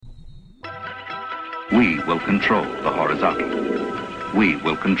We will control the horizontal. We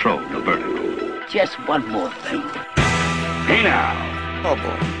will control the vertical. Just one more thing. Hey now! Oh,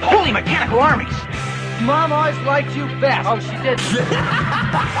 boy. Holy mechanical armies! Mom always liked you best. Oh, she did.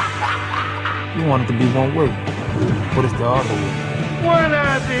 You want it to be one word. What is the other word? One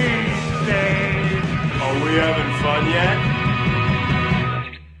of these days. Are we having fun yet?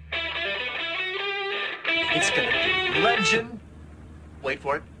 It's gonna be legend. Wait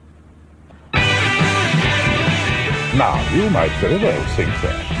for it. Now, you might very well think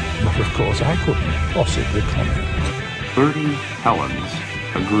that, but of course I couldn't possibly comment. 30 Helens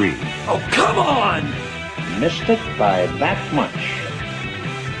agree. Oh, come on! Missed it by that much.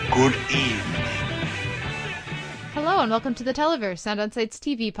 Good evening. Hello and welcome to the Televerse, Sound On Sight's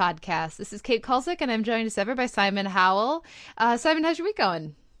TV podcast. This is Kate Kulzick and I'm joined as ever by Simon Howell. Simon, how's your week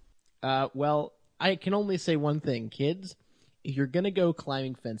going? Well, I can only say one thing, kids. If you're going to go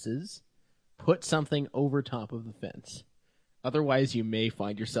climbing fences, put something over top of the fence. Otherwise, you may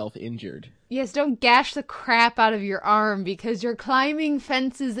find yourself injured. Yes, don't gash the crap out of your arm because you're climbing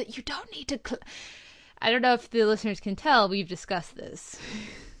fences that you don't need to I don't know if the listeners can tell, we've discussed this.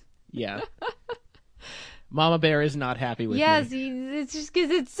 Yeah. Mama Bear is not happy with me. Yes, it's just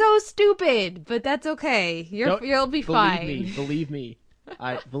because it's so stupid, but that's okay. You'll be fine. Believe me.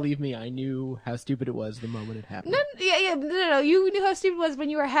 I knew how stupid it was the moment it happened. No. You knew how stupid it was when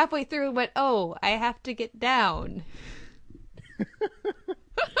you were halfway through and went, oh, I have to get down.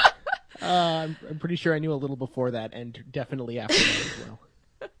 I'm pretty sure I knew a little before that and definitely after that as well.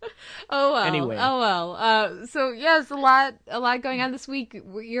 Oh well. Anyway. So yes, a lot going on this week.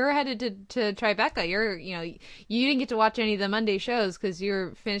 You're headed to Tribeca. You didn't get to watch any of the Monday shows because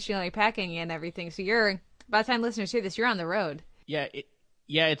you're finishing all your packing and everything. So by the time listeners hear this, you're on the road. Yeah,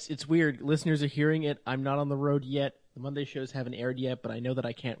 it's weird. Listeners are hearing it. I'm not on the road yet. The Monday shows haven't aired yet, but I know that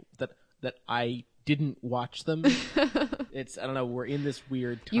I can't. That I didn't watch them. I don't know. We're in this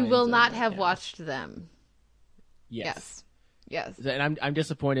weird time. You will not right have now. watched them. Yes. Yes. And I'm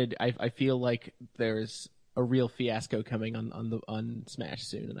disappointed. I feel like there's a real fiasco coming on Smash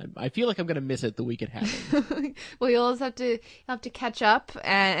soon, and I feel like I'm gonna miss it the week it happens. Well, you'll also have to catch up,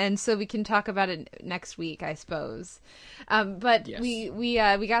 and so we can talk about it next week, I suppose. But yes.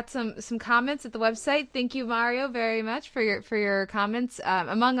 we got some comments at the website. Thank you, Mario, very much for your comments.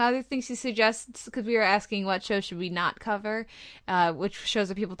 Among other things, he suggests, because we were asking what shows should we not cover, which shows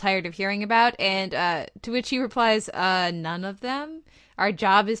are people tired of hearing about, and to which he replies, none of them. Our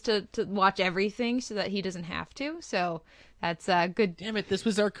job is to watch everything so that he doesn't have to. So that's good. Damn it, this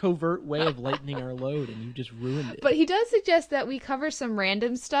was our covert way of lightening our load, and you just ruined it. But he does suggest that we cover some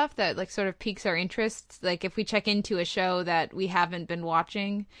random stuff that like sort of piques our interests. Like if we check into a show that we haven't been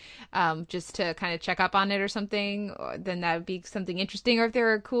watching, just to kind of check up on it or something, then that would be something interesting. Or if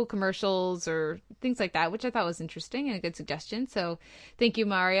there are cool commercials or things like that, which I thought was interesting and a good suggestion. So thank you,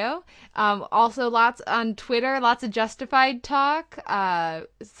 Mario. Also lots on Twitter, lots of Justified talk,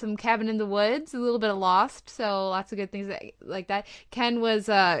 some Cabin in the Woods, a little bit of Lost. So lots of good things like that. Ken was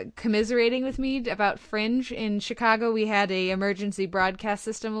commiserating with me about Fringe in Chicago. We had a emergency broadcast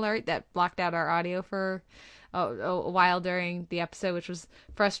system alert that blocked out our audio for a while during the episode, which was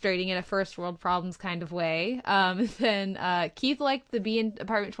frustrating in a first world problems kind of way. Then Keith liked the Bee in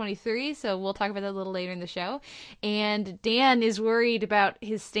Apartment 23, so we'll talk about that a little later in the show. And Dan is worried about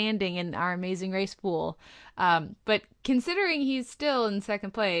his standing in our Amazing Race pool. But considering he's still in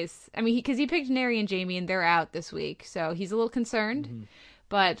second place, I mean, because he picked Neri and Jamie and they're out this week, so he's a little concerned. Mm-hmm.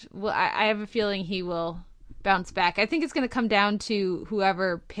 But I have a feeling he will bounce back. I think it's going to come down to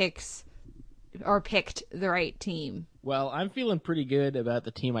whoever picked the right team. Well, I'm feeling pretty good about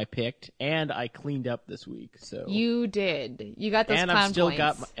the team I picked, and I cleaned up this week. So you did. You got those and clown I've still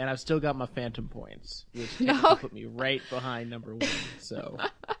points. I've still got my phantom points, which put me right behind number one. So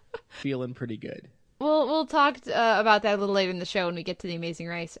feeling pretty good. We'll talk about that a little later in the show when we get to the Amazing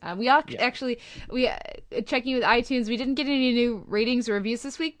Race. We checking with iTunes. We didn't get any new ratings or reviews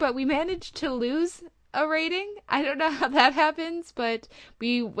this week, but we managed to lose a rating. I don't know how that happens, but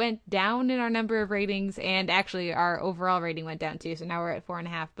we went down in our number of ratings, and actually our overall rating went down too. So now we're at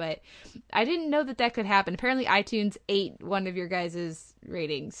 4.5. But I didn't know that could happen. Apparently, iTunes ate one of your guys'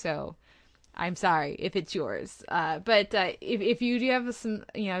 ratings, so I'm sorry if it's yours. But if you do have some,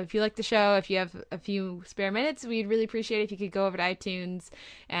 if you like the show, if you have a few spare minutes, we'd really appreciate it if you could go over to iTunes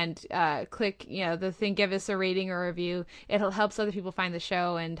and click, the thing, give us a rating or a review. It helps other people find the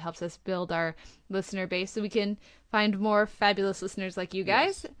show and helps us build our listener base so we can find more fabulous listeners like you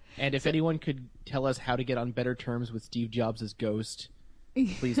guys. Yes. And if anyone could tell us how to get on better terms with Steve Jobs' ghost,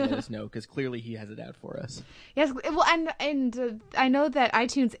 please let us know, because clearly he has it out for us. Yes, well, and I know that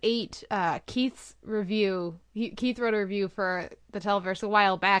iTunes 8, Keith's review, Keith wrote a review for the Televerse a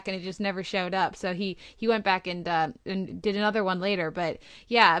while back, and it just never showed up. So he went back and did another one later. But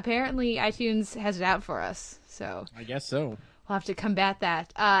yeah, apparently iTunes has it out for us. So I guess so. We'll have to combat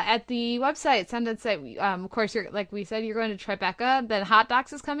that. At the website, Sundance site, of course, like we said, you're going to Tribeca. Then Hot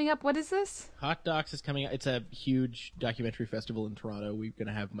Docs is coming up. What is this? Hot Docs is coming up. It's a huge documentary festival in Toronto. We're going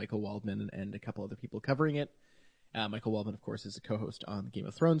to have Michael Waldman and a couple other people covering it. Michael Waldman, of course, is a co-host on the Game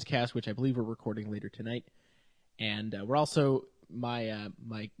of Thrones cast, which I believe we're recording later tonight. And we're also, my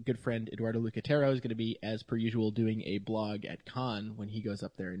good friend Eduardo Lucatero is going to be, as per usual, doing a blog at Cannes when he goes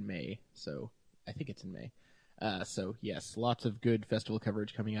up there in May. So I think it's in May. So yes, lots of good festival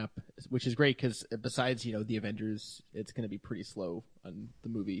coverage coming up, which is great because besides, the Avengers, it's going to be pretty slow on the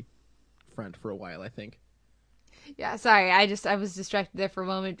movie front for a while, I think. Yeah, sorry, I was distracted there for a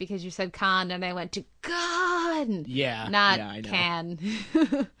moment because you said Cannes and I went to Cannes. Yeah, not yeah, I know. Cannes.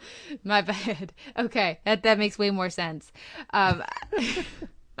 My bad. Okay, that makes way more sense.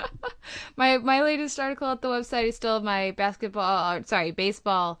 My latest article at the website is still my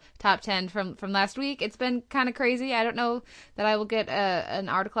baseball top 10 from last week. It's been kind of crazy. I don't know that I will get an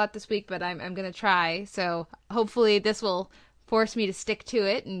article out this week, but I'm going to try. So hopefully this will force me to stick to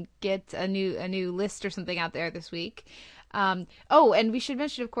it and get a new list or something out there this week. And we should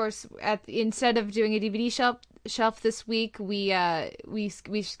mention, of course, instead of doing a DVD shelf this week, we're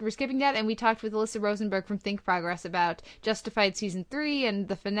skipping that, and we talked with Alyssa Rosenberg from Think Progress about Justified Season 3 and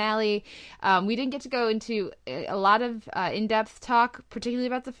the finale. We didn't get to go into a lot of in-depth talk, particularly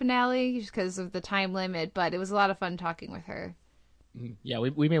about the finale, just because of the time limit, but it was a lot of fun talking with her. Yeah,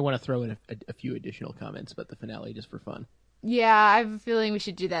 we may want to throw in a few additional comments about the finale just for fun. Yeah, I have a feeling we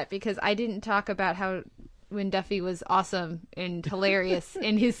should do that, because I didn't talk about how when Duffy was awesome and hilarious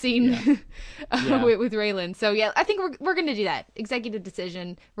in his scene with Raylan. So yeah, I think we're going to do that. Executive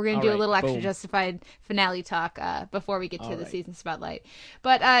decision. We're going to do a little extra Justified finale talk before we get to the season spotlight.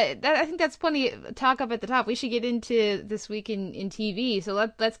 But I think that's plenty of talk up at the top. We should get into this week in TV. So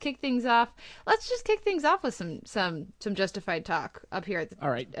let's kick things off. Let's just kick things off with some Justified talk up here at the All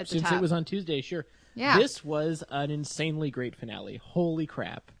right. At the Since top. It was on Tuesday, sure. Yeah. This was an insanely great finale. Holy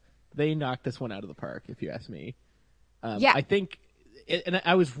crap. They knocked this one out of the park, if you ask me. Yeah. I think, and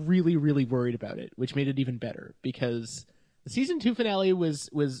I was really, really worried about it, which made it even better, because the season 2 finale was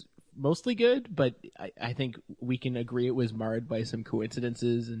mostly good, but I think we can agree it was marred by some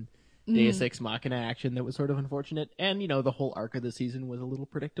coincidences and Deus Ex Machina action that was sort of unfortunate. And, the whole arc of the season was a little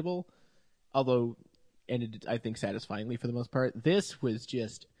predictable, although ended, I think, satisfyingly for the most part. This was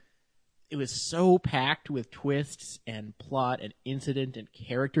just... It was so packed with twists and plot and incident and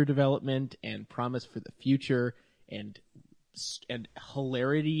character development and promise for the future and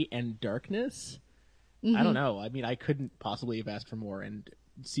hilarity and darkness. Mm-hmm. I don't know. I mean, I couldn't possibly have asked for more, and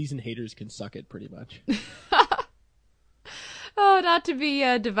season haters can suck it pretty much. Oh, not to be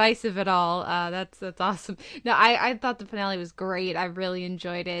divisive at all. That's awesome. No, I thought the finale was great. I really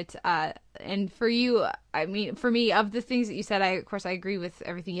enjoyed it. And for you, I mean, for me, of the things that you said, of course I agree with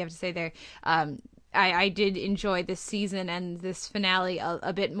everything you have to say there. I did enjoy this season and this finale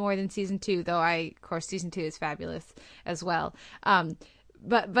a bit more than season 2, though of course season 2 is fabulous as well.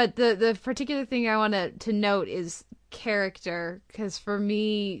 But the particular thing I want to note is character, because for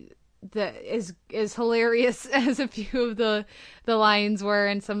me, as hilarious as a few of the lines were,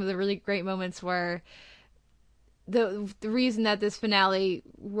 and some of the really great moments were, the reason that this finale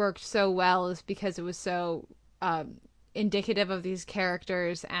worked so well is because it was so indicative of these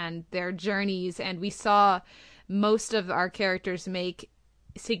characters and their journeys, and we saw most of our characters make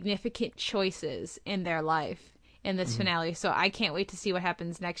significant choices in their life in this finale. So I can't wait to see what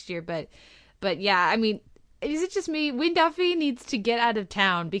happens next year. But yeah, I mean, is it just me? Wynn Duffy needs to get out of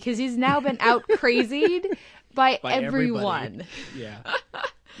town, because he's now been out crazied by everyone. Yeah,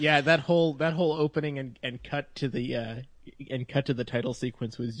 yeah. That whole opening and cut to the title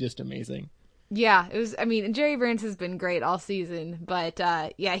sequence was just amazing. Yeah, it was. I mean, Jerry Burns has been great all season, but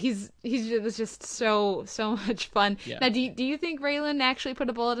yeah, it was just so much fun. Yeah. Now, do you think Raylan actually put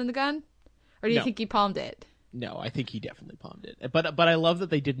a bullet in the gun, or do you think he palmed it? No, I think he definitely palmed it. But I love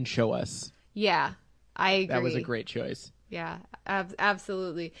that they didn't show us. Yeah. I agree. That was a great choice. Yeah,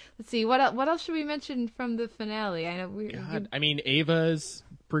 absolutely. Let's see, what else should we mention from the finale? I know I mean, Ava's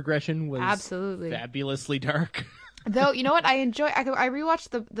progression was absolutely fabulously dark. Though, you know what? I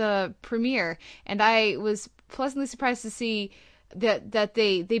rewatched the premiere, and I was pleasantly surprised to see that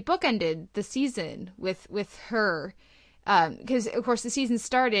they bookended the season with her. Because of course the season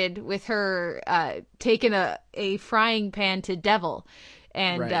started with her taking a frying pan to Devil,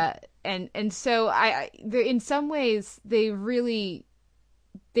 and Right. And so in some ways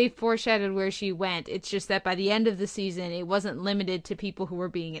they foreshadowed where she went. It's just that by the end of the season, it wasn't limited to people who were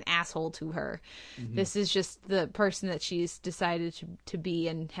being an asshole to her. Mm-hmm. This is just the person that she's decided to be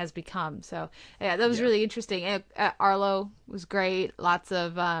and has become. So yeah, that was really interesting. And, Arlo was great. Lots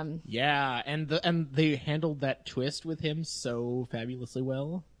of Yeah, and they handled that twist with him so fabulously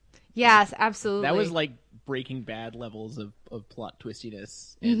well. yes, absolutely. That was like Breaking Bad levels of plot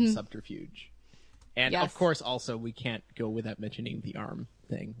twistiness and subterfuge. And Yes. of course, also we can't go without mentioning the arm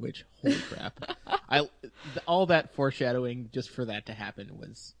thing, which holy crap! All that foreshadowing just for that to happen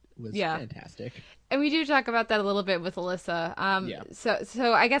was fantastic. And we do talk about that a little bit with Alyssa. Yeah.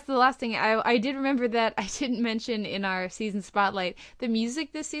 So I guess the last thing I did remember that I didn't mention in our season spotlight, the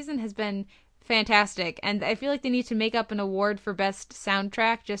music this season has been fantastic, and I feel like they need to make up an award for best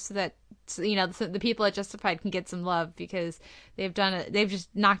soundtrack just so that the people at Justified can get some love, because they've just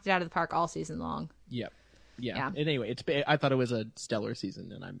knocked it out of the park all season long. Yep. Yeah. Yeah. Anyway, I thought it was a stellar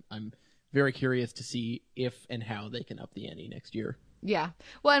season, and I'm very curious to see if and how they can up the ante next year. Yeah.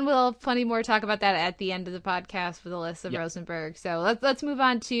 Well, and we'll have plenty more to talk about that at the end of the podcast with Alyssa Rosenberg. So let's move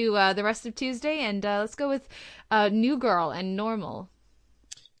on to the rest of Tuesday, and let's go with New Girl and Normal.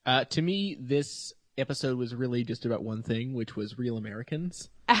 To me, this episode was really just about one thing, which was Real Americans.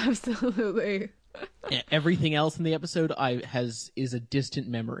 Absolutely. Everything else in the episode is a distant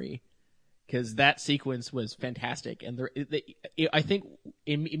memory, because that sequence was fantastic, and I think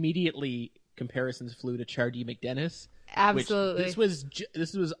immediately comparisons flew to Chardee McDennis. Absolutely.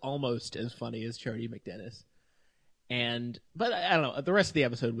 This was almost as funny as Chardee McDennis, but I don't know. The rest of the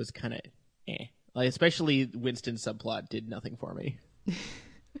episode was kind of like, especially Winston's subplot did nothing for me.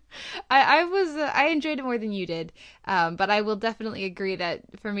 I enjoyed it more than you did, but I will definitely agree that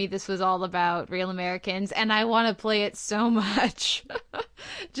for me this was all about Real Americans, and I want to play it so much.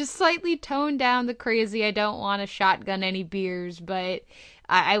 Just slightly tone down the crazy. I don't want to shotgun any beers, but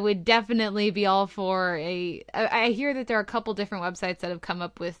I would definitely be all for I hear that there are a couple different websites that have come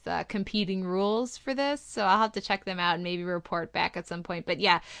up with competing rules for this, so I'll have to check them out and maybe report back at some point. But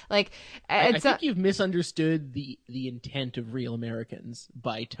yeah, like I think you've misunderstood the intent of Real Americans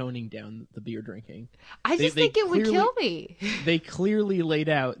by toning down the beer drinking. I just think it would kill me. They clearly laid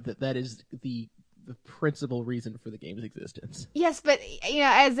out that is the principal reason for the game's existence. Yes, but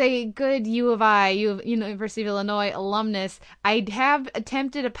as a good University of Illinois alumnus, I have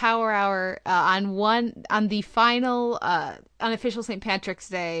attempted a power hour on the final unofficial St. Patrick's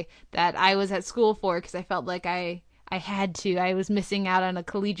Day that I was at school for, because I felt like I had to. I was missing out on a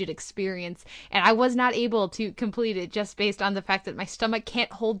collegiate experience, and I was not able to complete it just based on the fact that my stomach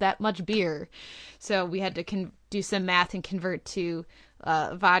can't hold that much beer. So we had to do some math and convert to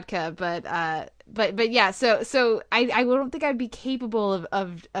vodka, but yeah. So I don't think I'd be capable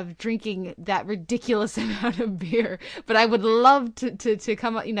of drinking that ridiculous amount of beer. But I would love to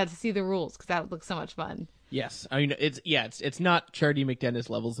come up, to see the rules, because that would look so much fun. Yes, I mean it's not Chardee McDennis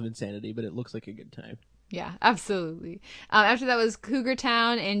levels of insanity, but it looks like a good time. Yeah, absolutely. After that was Cougar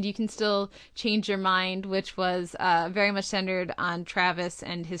Town and You Can Still Change Your Mind, which was very much centered on Travis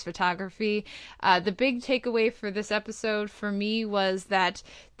and his photography. The big takeaway for this episode for me was that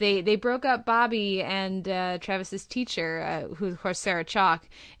they broke up Bobby and Travis's teacher, who of course Sarah Chalk,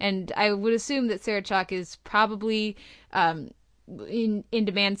 and I would assume that Sarah Chalk is probably in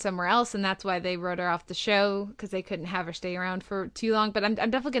demand somewhere else, and that's why they wrote her off the show, because they couldn't have her stay around for too long. But I'm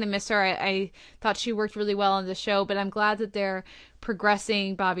definitely gonna miss her. I thought she worked really well on the show, but I'm glad that they're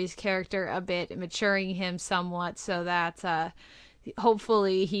progressing Bobby's character a bit, maturing him somewhat, so that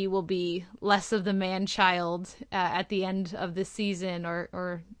hopefully he will be less of the man-child at the end of the season,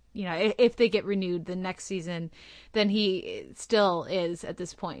 or if they get renewed the next season than he still is at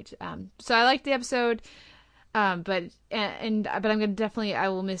this point. So I liked the episode. But I'm I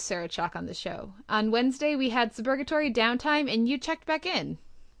will miss Sarah Chalk on the show. On Wednesday we had Suburgatory Downtime, and you checked back in.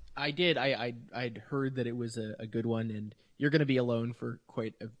 I did. I'd heard that it was a good one, and you're going to be alone for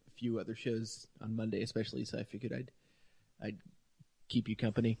quite a few other shows on Monday, especially. So I figured I'd keep you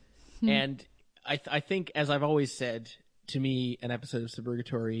company. And I think, as I've always said, to me, an episode of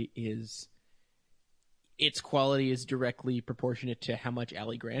Suburgatory its quality is directly proportionate to how much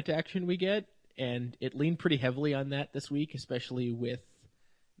Ally Grant action we get. And it leaned pretty heavily on that this week, especially with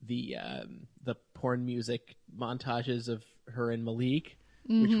the porn music montages of her and Malik,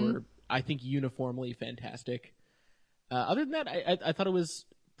 which were, I think, uniformly fantastic. Other than that, I thought it was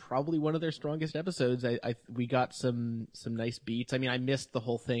probably one of their strongest episodes. We got some nice beats. I mean, I missed the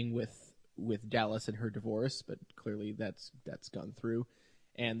whole thing with Dallas and her divorce, but clearly that's gone through.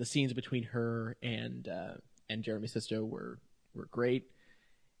 And the scenes between her and Jeremy Sisto were great.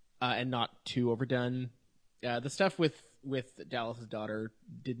 and not too overdone. The stuff with Dallas's daughter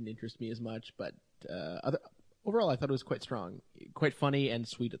didn't interest me as much, but overall I thought it was quite strong, quite funny and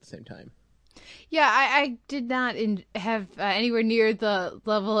sweet at the same time. Yeah, I did not have anywhere near the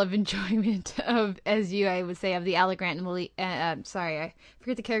level of enjoyment of, as you, I would say, of the Ally Grant and Malik. Sorry, I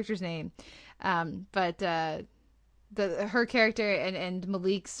forget the character's name. But her character and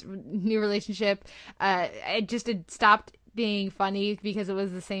Malik's new relationship, it stopped being funny because it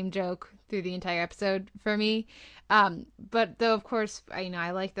was the same joke through the entire episode for me. But though, of course,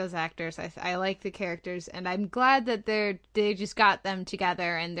 I like those actors. I like the characters, and I'm glad that they just got them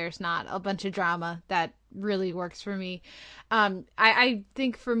together and there's not a bunch of drama. That really works for me. I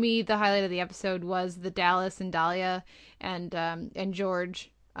think for me, the highlight of the episode was the Dallas and Dahlia and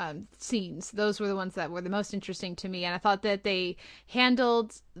George scenes. Those were the ones that were the most interesting to me, and I thought that they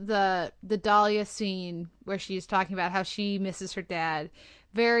handled the Dahlia scene where she's talking about how she misses her dad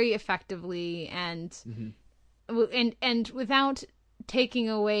very effectively and without taking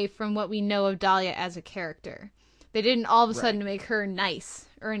away from what we know of Dahlia as a character. They didn't all of a sudden make her nice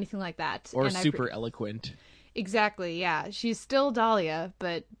or anything like that. Or super eloquent. Exactly, yeah. She's still Dahlia,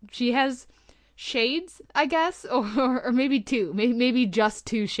 but she has shades, I guess, or maybe two, maybe just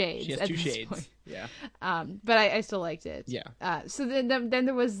two shades. She has two shades. Point. Yeah. But I still liked it. Yeah. So then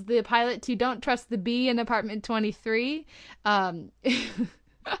there was the pilot to Don't Trust the Bee in Apartment 23.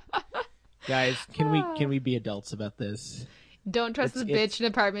 Guys, can we be adults about this? Don't trust the bitch in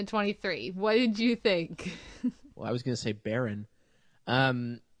Apartment 23. What did you think? Well, I was gonna say barren. I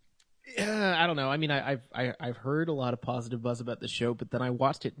don't know. I mean, I've heard a lot of positive buzz about the show, but then I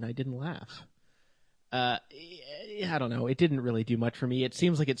watched it and I didn't laugh. I don't know. It didn't really do much for me. It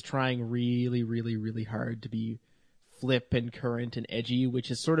seems like it's trying really, really, really hard to be flip and current and edgy,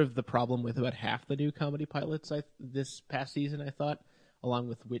 which is sort of the problem with about half the new comedy pilots this past season, I thought, along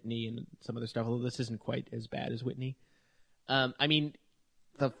with Whitney and some other stuff, although this isn't quite as bad as Whitney. I mean,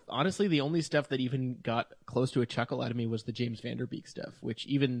 honestly, the only stuff that even got close to a chuckle out of me was the James Van Der Beek stuff, which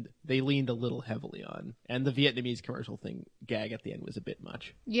even they leaned a little heavily on. And the Vietnamese commercial gag at the end was a bit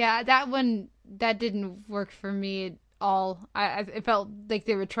much. Yeah, that didn't work for me at all. I felt like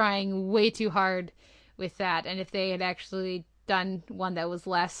they were trying way too hard with that. And if they had actually done one that was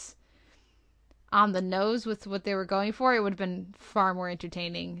less on the nose with what they were going for, it would have been far more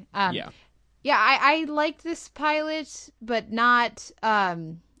entertaining. Yeah, I liked this pilot, but not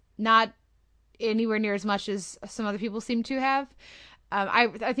anywhere near as much as some other people seem to have.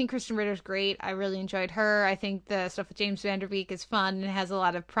 I think Kristen Ritter's great. I really enjoyed her. I think the stuff with James Van Der Beek is fun and has a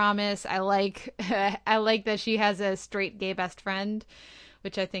lot of promise. I like that she has a straight gay best friend,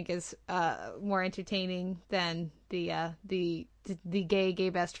 which I think is more entertaining than the gay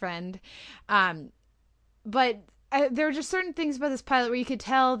best friend. But there were just certain things about this pilot where you could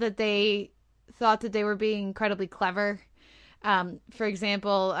tell that they thought that they were being incredibly clever. For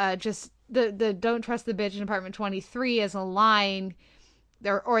example, just the Don't Trust the Bitch in Apartment 23 as a line,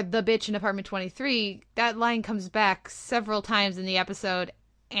 or the bitch in Apartment 23, that line comes back several times in the episode,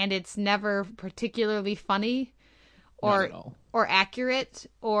 and it's never particularly funny or accurate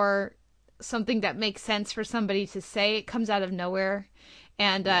or something that makes sense for somebody to say. It comes out of nowhere.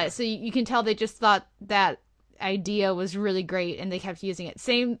 And so you can tell they just thought that idea was really great and they kept using it.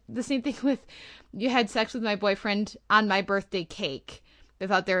 The same thing with You Had Sex with My Boyfriend on My Birthday Cake. They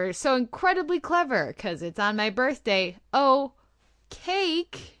thought they were so incredibly clever because it's on my birthday. Oh,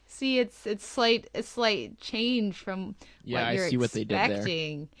 cake. See, it's a slight change from what you're expecting. What they did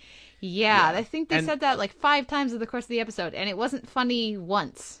there. Yeah, I think they said that like 5 times in the course of the episode, and it wasn't funny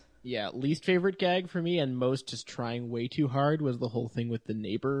once. Yeah, least favorite gag for me, and most just trying way too hard, was the whole thing with the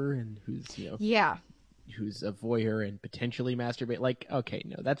neighbor and who's a voyeur and potentially masturbate. Like, okay,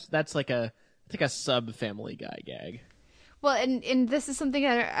 no, that's like a sub Family Guy gag. Well, and this is something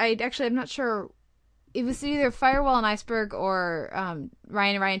that I'm not sure. It was either Firewall and Iceberg or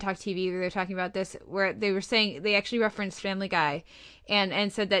Ryan and Ryan Talk TV. They were talking about this, where they were saying they actually referenced Family Guy,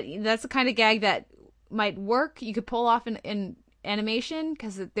 and said that that's the kind of gag that might work. You could pull off in animation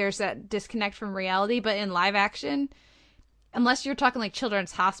because there's that disconnect from reality, but in live action, unless you're talking like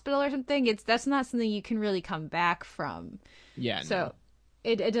Children's Hospital or something, that's not something you can really come back from. Yeah. So no.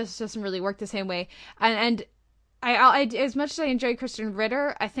 It just doesn't really work the same way. And I as much as I enjoy Kristen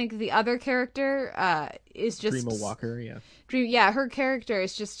Ritter, I think the other character is just Dreama Walker. Yeah. Her character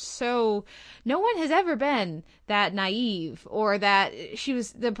is just so. No one has ever been that naive, or that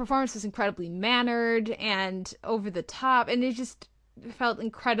the performance was incredibly mannered and over the top, and it just felt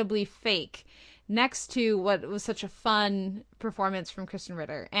incredibly fake. Next to what was such a fun performance from Kristen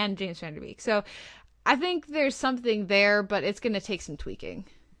Ritter and James Van Der Beek. So I think there's something there, but it's going to take some tweaking.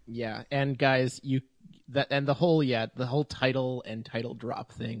 Yeah, and guys, the whole title and title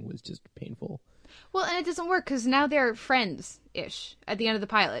drop thing was just painful. Well, and it doesn't work because now they're friends-ish at the end of the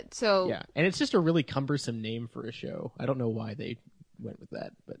pilot. So yeah, and it's just a really cumbersome name for a show. I don't know why they went with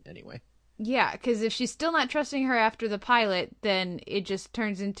that, but anyway. Yeah, because if she's still not trusting her after the pilot, then it just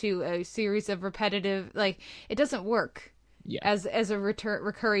turns into a series of repetitive, like, it doesn't work as a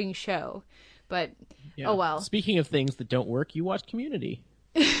recurring show. But, oh well. Speaking of things that don't work, you watched Community.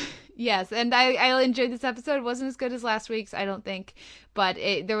 Yes, and I enjoyed this episode. It wasn't as good as last week's, I don't think, but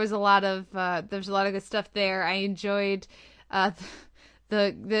there was a lot of good stuff there. I enjoyed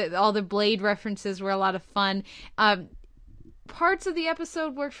the all the Blade references were a lot of fun. Parts of the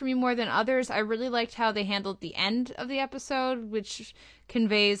episode worked for me more than others. I really liked how they handled the end of the episode, which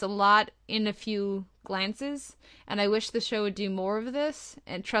conveys a lot in a few glances, and I wish the show would do more of this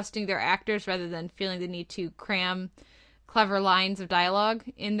and trusting their actors rather than feeling the need to cram clever lines of dialogue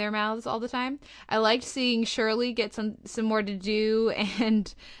in their mouths all the time. I liked seeing Shirley get some more to do,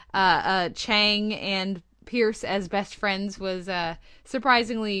 and Chang and Pierce as best friends was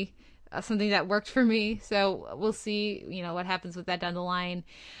surprisingly something that worked for me. So we'll see, what happens with that down the line.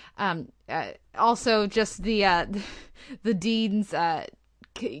 Also, just the Dean's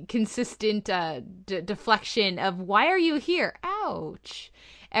consistent deflection of "Why are you here? Ouch!"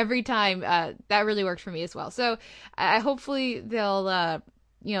 every time. That really worked for me as well. So hopefully they'll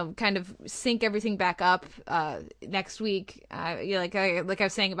kind of sync everything back up next week. Like I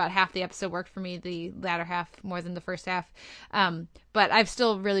was saying, about half the episode worked for me, the latter half more than the first half. But I've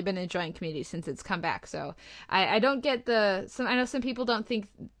still really been enjoying Community since it's come back. So I don't get I know some people don't think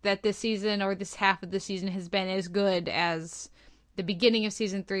that this season or this half of the season has been as good as the beginning of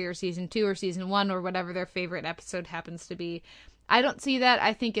season 3 or season 2 or season 1 or whatever their favorite episode happens to be. I don't see that.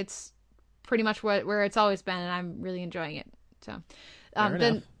 I think it's pretty much where it's always been, and I'm really enjoying it. So.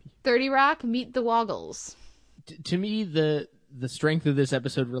 Then 30 Rock, Meet the Woggles. To me, the strength of this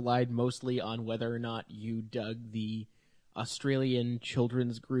episode relied mostly on whether or not you dug the Australian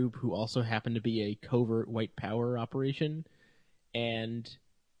children's group, who also happened to be a covert white power operation, and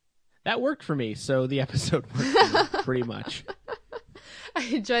that worked for me. So the episode worked for me pretty much. I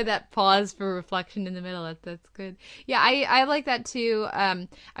enjoy that pause for reflection in the middle. That's good. Yeah, I like that too. I'm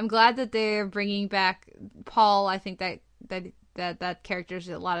glad that they're bringing back Paul. I think that character is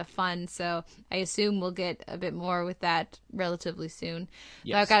a lot of fun, so I assume we'll get a bit more with that relatively soon.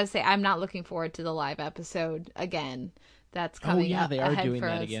 Yes. But I've got to say, I'm not looking forward to the live episode again. That's coming. Oh yeah, they are doing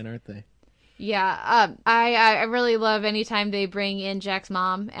that again, aren't they? Yeah, I really love anytime they bring in Jack's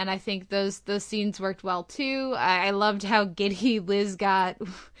mom, and I think those scenes worked well too. I loved how giddy Liz got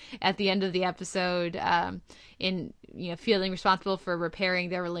at the end of the episode, in feeling responsible for repairing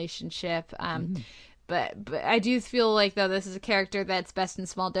their relationship. But I do feel like, though, this is a character that's best in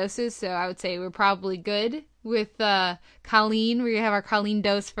small doses, so I would say we're probably good with Colleen. We're going to have our Colleen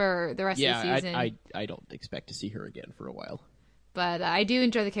dose for the rest of the season. I don't expect to see her again for a while. But I do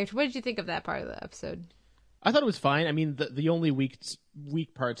enjoy the character. What did you think of that part of the episode? I thought it was fine. I mean, the only weak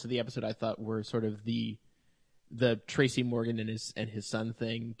parts of the episode I thought were sort of the Tracy Morgan and his son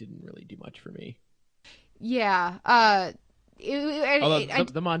thing didn't really do much for me. Yeah. Although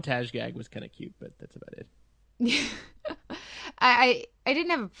the montage gag was kind of cute, but that's about it. I didn't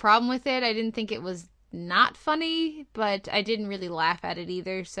have a problem with it. I didn't think it was not funny, but I didn't really laugh at it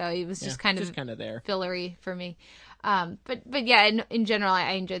either. So it was just kind of there, fillery for me. But yeah, in general,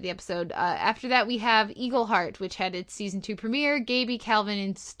 I enjoyed the episode. After that, we have Eagleheart, which had its season 2 premiere. Gaby, Calvin,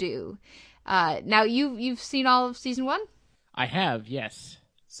 and Stu. Now you've seen all of season 1? I have, yes.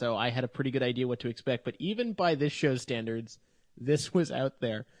 So I had a pretty good idea what to expect. But even by this show's standards, this was out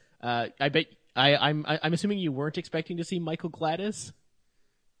there. I bet I'm assuming you weren't expecting to see Michael Gladys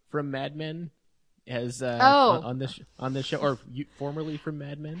from Mad Men as on this show, or formerly from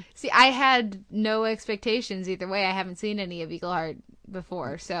Mad Men. See, I had no expectations either way. I haven't seen any of Eagleheart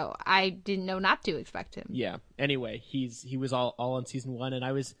before, so I didn't know not to expect him. Yeah. Anyway, he was all on season 1, and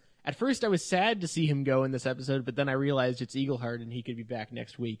I was sad to see him go in this episode, but then I realized it's Eagleheart and he could be back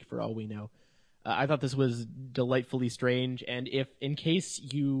next week for all we know. I thought this was delightfully strange, and if, in case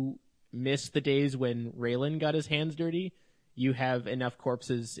you missed the days when Raylan got his hands dirty, you have enough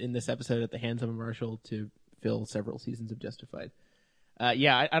corpses in this episode at the hands of a marshal to fill several seasons of Justified. I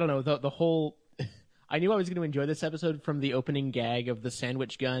don't know, the whole... I knew I was going to enjoy this episode from the opening gag of the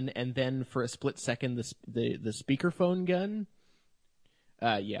sandwich gun, and then for a split second, the speakerphone gun.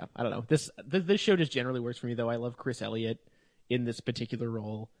 I don't know. This show just generally works for me, though. I love Chris Elliott in this particular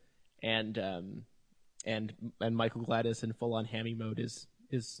role. And Michael Gladys in full-on hammy mode is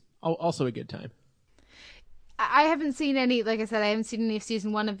also a good time. I haven't seen any, like I said, I haven't seen any of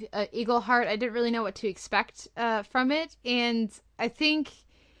season 1 of Eagle Heart. I didn't really know what to expect from it. And I think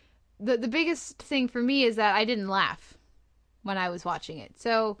the biggest thing for me is that I didn't laugh when I was watching it.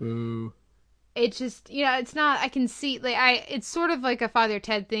 So Boo. it's just, it's not, I can see, it's sort of like a Father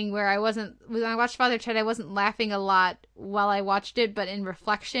Ted thing where when I watched Father Ted, I wasn't laughing a lot while I watched it, but in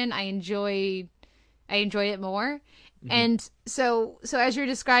reflection, I enjoyed it more. Mm-hmm. And so as you're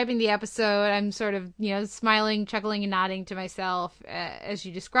describing the episode, I'm sort of, smiling, chuckling, and nodding to myself as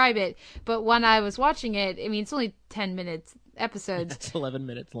you describe it. But when I was watching it, I mean, it's only 10 minutes episodes. It's 11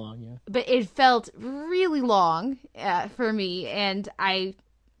 minutes long, yeah. But it felt really long for me, and I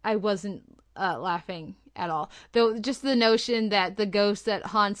wasn't laughing at all. Though just the notion that the ghost that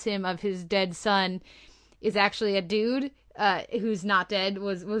haunts him of his dead son is actually a dude who's not dead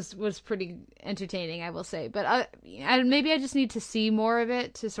was pretty entertaining, I will say. But maybe I just need to see more of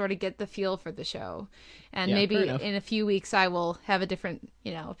it to sort of get the feel for the show, and maybe in a few weeks I will have a different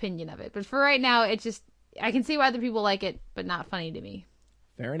opinion of it. But for right now, I can see why other people like it, but not funny to me.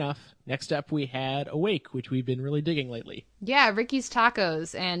 Fair enough. Next up, we had Awake, which we've been really digging lately. Yeah, Ricky's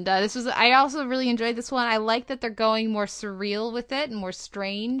Tacos, and I also really enjoyed this one. I like that they're going more surreal with it and more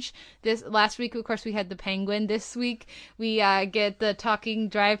strange. This last week, of course, we had the penguin. This week, we get the talking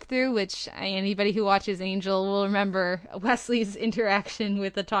drive-thru, which anybody who watches Angel will remember Wesley's interaction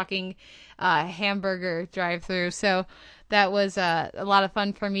with the talking hamburger drive-thru. So that was a lot of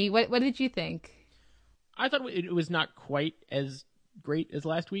fun for me. What did you think? I thought it was not quite as great as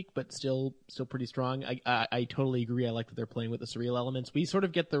last week, but still pretty strong. I totally agree. I like that they're playing with the surreal elements. We sort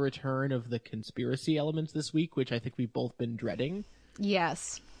of get the return of the conspiracy elements this week, which I think we've both been dreading.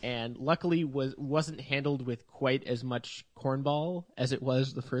 Yes. And luckily wasn't handled with quite as much cornball as it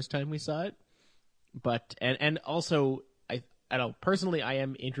was the first time we saw it. But and also I don't know, personally I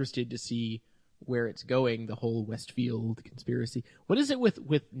am interested to see where it's going, the whole Westfield conspiracy. What is it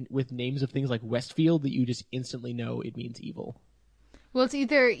with names of things like Westfield that you just instantly know it means evil? Well, it's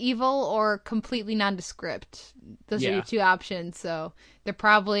either evil or completely nondescript. Those are your two options, so they're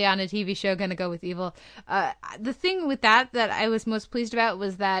probably on a TV show going to go with evil. The thing with that I was most pleased about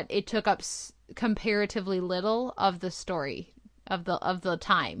was that it took up comparatively little of the story of the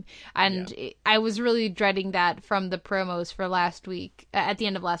time, and I was really dreading that from the promos for last week, at the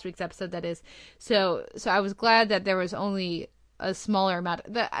end of last week's episode, that is. So I was glad that there was only a smaller amount.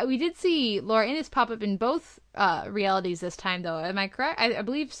 We did see Laura Innes pop up in both realities this time, though. Am I correct? I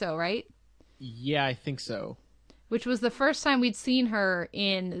believe so, right? Yeah, I think so. Which was the first time we'd seen her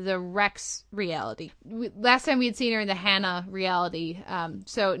in the Rex reality. Last time we had seen her in the Hannah reality.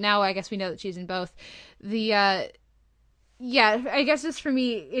 So now I guess we know that she's in both. I guess just for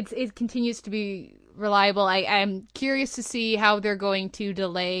me, it continues to be reliable. I'm curious to see how they're going to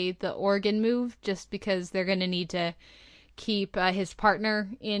delay the Oregon move, just because they're going to need to keep his partner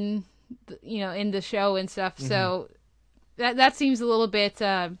in the show and stuff. Mm-hmm. So that seems a little bit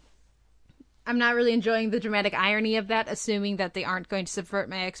I'm not really enjoying the dramatic irony of that, assuming that they aren't going to subvert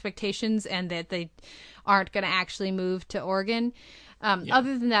my expectations and that they aren't going to actually move to Oregon.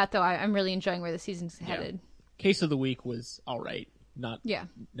 Other than that, though, I'm really enjoying where the season's headed. Case of the week was all right. Not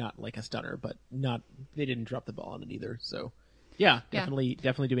like a stunner, but they didn't drop the ball on it either. So definitely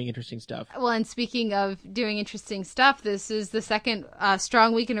doing interesting stuff. Well, and speaking of doing interesting stuff, this is the second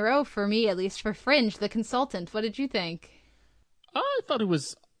strong week in a row for me, at least for Fringe, The Consultant. What did you think? I thought it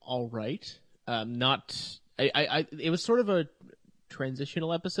was all right. It was sort of a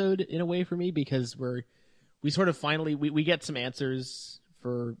transitional episode in a way for me, because we sort of finally we get some answers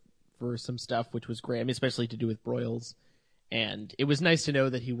for some stuff, which was great. I mean, especially to do with Broyles, and it was nice to know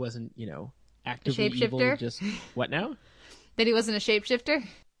that he wasn't actively evil. Just what now? That he wasn't a shapeshifter?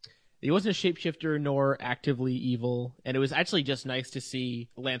 He wasn't a shapeshifter nor actively evil, and it was actually just nice to see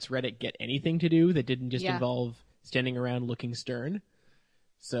Lance Reddick get anything to do that didn't just involve standing around looking stern.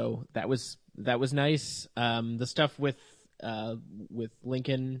 So that was nice. The stuff with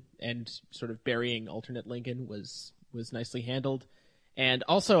Lincoln and sort of burying alternate Lincoln was nicely handled, and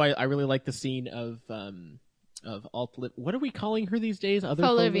also I really like the scene of what are we calling her these days?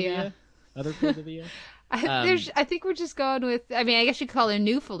 Olivia. Other Olivia. I think we're just going with. I mean, I guess you could call her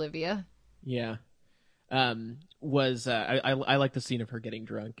New Olivia. Yeah. I like the scene of her getting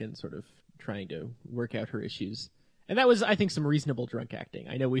drunk and sort of trying to work out her issues, and that was, I think, some reasonable drunk acting.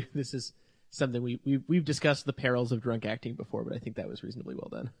 I know this is something we've discussed the perils of drunk acting before, but I think that was reasonably well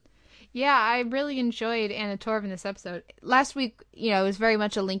done. Yeah, I really enjoyed Anna Torv in this episode. Last week, it was very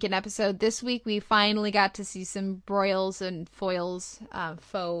much a Lincoln episode. This week, we finally got to see some Broyles and Foyles,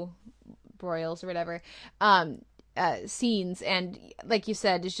 faux Broyles or whatever. scenes, and like you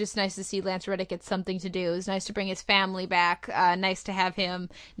said, it's just nice to see Lance Reddick get something to do. It's nice to bring his family back. Nice to have him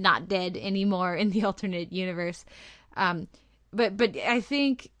not dead anymore in the alternate universe. But I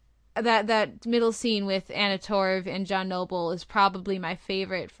think that middle scene with Anna Torv and John Noble is probably my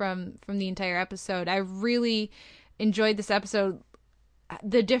favorite from the entire episode. I really enjoyed this episode.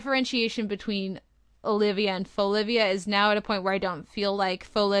 The differentiation between Olivia and Folivia is now at a point where I don't feel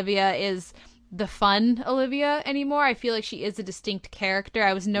like Folivia is the fun Olivia anymore. I feel like she is a distinct character.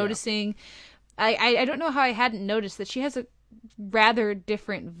 I was noticing, I don't know how I hadn't noticed that she has a rather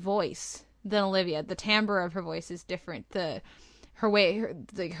different voice than Olivia. The timbre of her voice is different. Her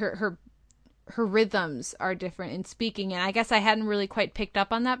rhythms are different in speaking, and I guess I hadn't really quite picked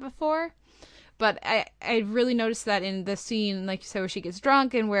up on that before. But I really noticed that in the scene, like you said, where she gets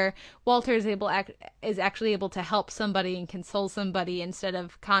drunk and where Walter is actually able to help somebody and console somebody instead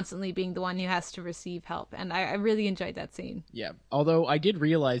of constantly being the one who has to receive help. And I really enjoyed that scene. Yeah. Although I did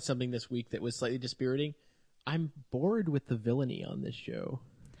realize something this week that was slightly dispiriting. I'm bored with the villainy on this show.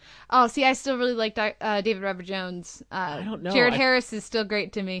 Oh, see, I still really like David Robert Jones. I don't know. Jared Harris is still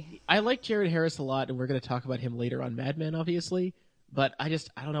great to me. I like Jared Harris a lot, and we're going to talk about him later on Mad Men, obviously. But I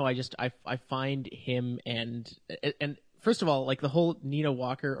don't know. I find him and first of all, like the whole Nina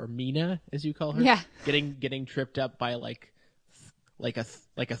Walker, or Mina as you call her, getting tripped up by like a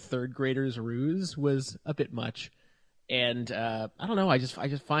third grader's ruse was a bit much. And I don't know. I just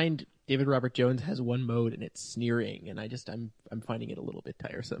find David Robert Jones has one mode, and it's sneering, and I'm finding it a little bit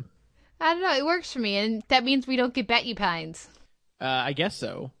tiresome. I don't know. It works for me, and that means we don't get Betty Pines. I guess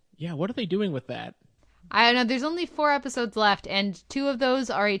so. Yeah. What are they doing with that? I don't know. There's only 4 episodes left, and 2 of those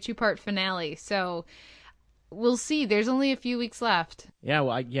are a 2-part finale. So we'll see. There's only a few weeks left. Yeah,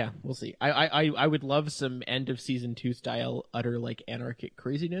 well, we'll see. I would love some end of season 2 style utter like anarchic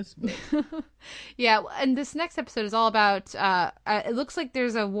craziness. But... yeah, and this next episode is all about. It looks like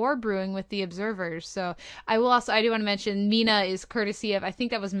there's a war brewing with the Observers. So I do want to mention Mina is courtesy of, I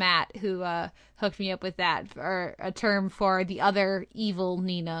think that was Matt who hooked me up with that, or a term for the other evil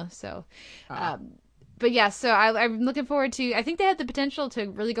Nina. So. But yeah, so I'm looking forward to. I think they had the potential to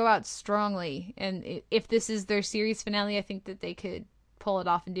really go out strongly, and if this is their series finale, I think that they could pull it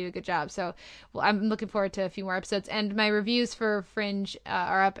off and do a good job. So, well, I'm looking forward to a few more episodes. And my reviews for Fringe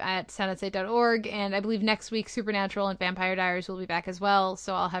are up at soundoutside.org, and I believe next week Supernatural and Vampire Diaries will be back as well.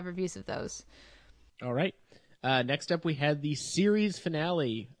 So I'll have reviews of those. All right. Next up, we had the series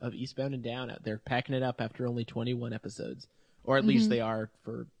finale of Eastbound and Down. They're packing it up after only 21 episodes, or at least they are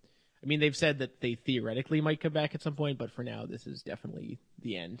for. I mean, they've said that they theoretically might come back at some point, but for now, this is definitely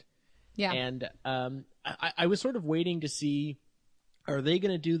the end. Yeah. And I was sort of waiting to see, are they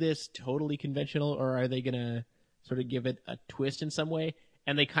going to do this totally conventional, or are they going to sort of give it a twist in some way?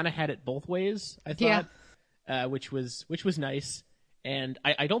 And they kind of had it both ways, I thought, which was nice. And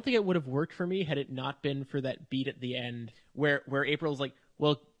I don't think it would have worked for me had it not been for that beat at the end where April's like,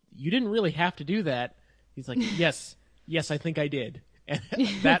 well, you didn't really have to do that. He's like, yes, I think I did. And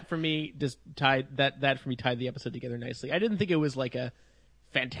that for me just tied the episode together nicely. I didn't think it was like a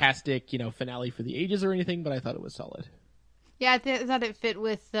fantastic, finale for the ages or anything, but I thought it was solid. Yeah, I thought it fit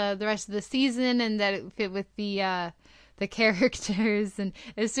with the rest of the season, and that it fit with the characters. And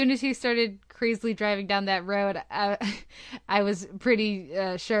as soon as he started crazily driving down that road, I was pretty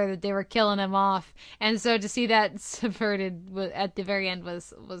sure that they were killing him off. And so to see that subverted at the very end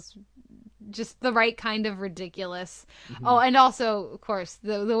was just the right kind of ridiculous. Mm-hmm. Oh, and also, of course,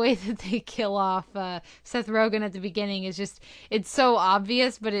 the way that they kill off Seth Rogen at the beginning is just, it's so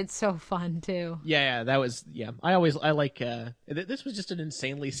obvious, but it's so fun too. Yeah, that was, I like, this was just an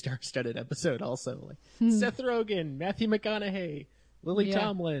insanely star-studded episode also. Like Seth Rogen, Matthew McConaughey, Lily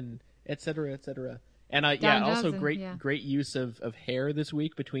Tomlin, etc. And also great use of hair this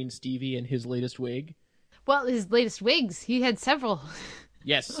week between Stevie and his latest wig. Well, his latest wigs, he had several.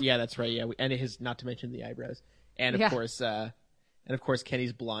 Yes, that's right. Yeah, and his, not to mention the eyebrows, and of course,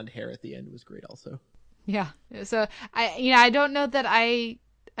 Kenny's blonde hair at the end was great also. Yeah. So I don't know that I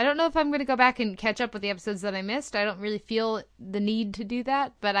don't know if I'm going to go back and catch up with the episodes that I missed. I don't really feel the need to do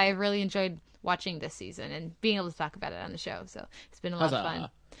that, but I really enjoyed watching this season and being able to talk about it on the show. So it's been a lot of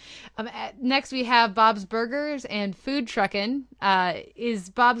fun. Next we have Bob's Burgers and Food Truckin'.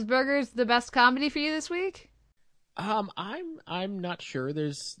 Is Bob's Burgers the best comedy for you this week? I'm not sure.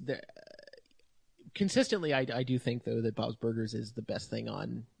 Consistently, I do think though that Bob's Burgers is the best thing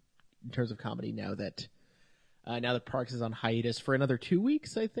on in terms of comedy now that Parks is on hiatus for another 2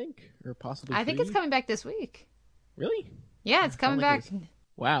 weeks, I think, or possibly. I think it's coming back this week. Really? Yeah, it's coming back.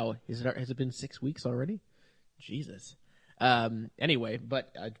 Wow, has it been 6 weeks already? Jesus. Anyway,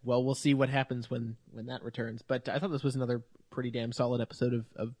 but well, we'll see what happens when that returns. But I thought this was another pretty damn solid episode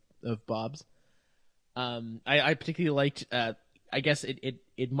of Bob's. I particularly liked. I guess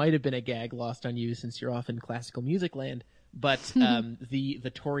it might have been a gag lost on you since you're off in classical music land, but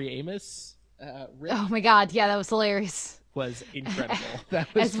the Tori Amos riff. Oh my god, yeah, that was hilarious. Was incredible.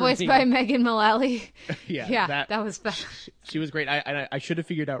 That was as voiced by Megan Mullally. yeah, that was fun. She was great. I should have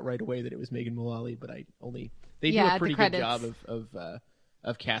figured out right away that it was Megan Mullally, but they do a pretty good job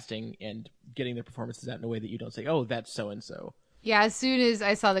of casting and getting their performances out in a way that you don't say, oh, that's so and so. Yeah, as soon as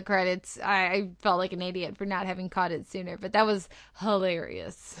I saw the credits, I felt like an idiot for not having caught it sooner, but that was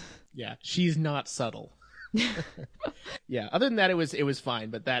hilarious. Yeah, she's not subtle. Yeah, other than that, it was fine,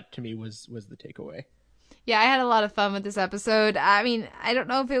 but that to me was the takeaway. Yeah, I had a lot of fun with this episode. I mean, I don't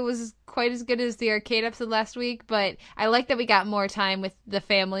know if it was quite as good as the arcade episode last week, but I like that we got more time with the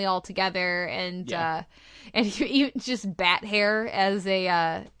family all together, and even just bat hair as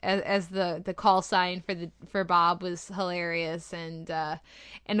as the call sign for Bob was hilarious, and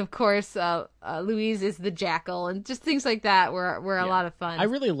of course Louise is the jackal, and just things like that were a lot of fun. I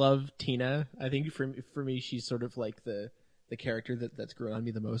really love Tina. I think for me she's sort of like the character that's grown on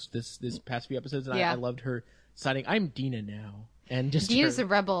me the most this past few episodes, and I loved her signing, "I'm Dina now," and just Dina's a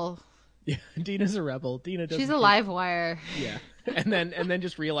rebel. Yeah, Dina's a rebel. She's a live wire. Yeah, and then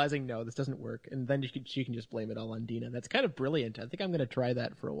just realizing no, this doesn't work, and then she can just blame it all on Dina. That's kind of brilliant. I think I'm going to try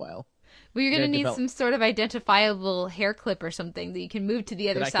that for a while. Well, you're going to need some sort of identifiable hair clip or something that you can move to the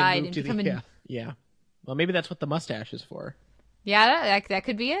other side and become yeah. Well, maybe that's what the mustache is for. Yeah, that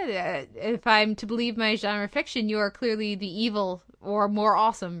could be it. If I'm to believe my genre fiction, you are clearly the evil or more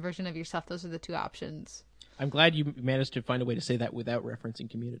awesome version of yourself. Those are the two options. I'm glad you managed to find a way to say that without referencing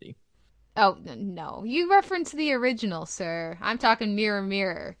Community. Oh, no. You reference the original, sir. I'm talking Mirror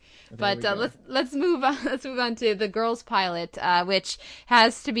Mirror. But let's move on. Let's move on to the Girls pilot, which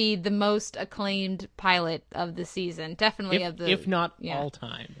has to be the most acclaimed pilot of the season. Definitely if not all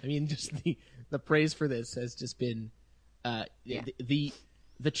time. I mean, just the praise for this has just been the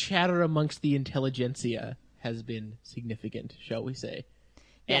chatter amongst the intelligentsia has been significant, shall we say.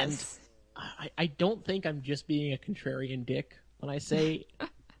 Yes. And I don't think I'm just being a contrarian dick when I say I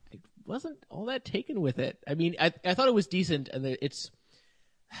wasn't all that taken with it. I mean, I thought it was decent, and it's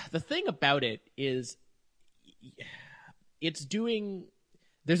the thing about it is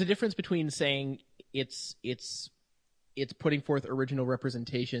there's a difference between saying it's putting forth original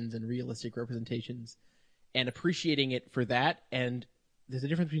representations and realistic representations and appreciating it for that, and there's a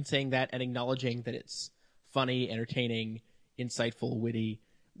difference between saying that and acknowledging that it's funny, entertaining, insightful, witty,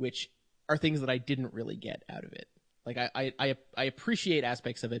 which are things that I didn't really get out of it. Like I appreciate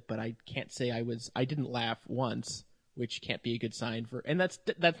aspects of it, but I can't say I didn't laugh once, which can't be a good sign for. And that's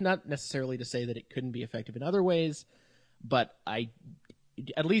not necessarily to say that it couldn't be effective in other ways, but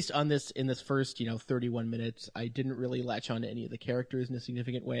at least in this first 31 minutes, I didn't really latch on to any of the characters in a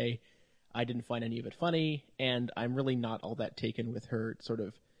significant way. I didn't find any of it funny, and I'm really not all that taken with her sort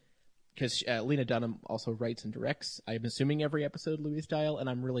of, because Lena Dunham also writes and directs, I'm assuming, every episode Louise style, and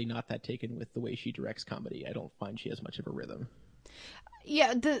I'm really not that taken with the way she directs comedy. I don't find she has much of a rhythm.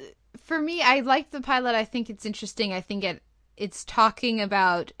 Yeah, for me, I like the pilot. I think it's interesting. I think it's talking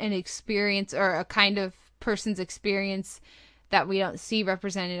about an experience or a kind of person's experience that we don't see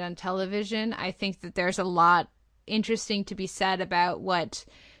represented on television. I think that there's a lot interesting to be said about what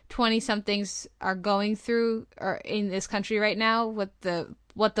 20-somethings are going through or in this country right now, what their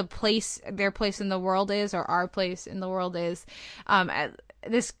place in the world is, or our place in the world is.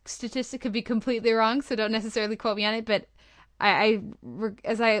 This statistic could be completely wrong, so don't necessarily quote me on it, but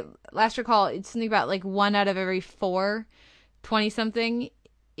as I last recall, it's something about like 1 out of every 4 20-something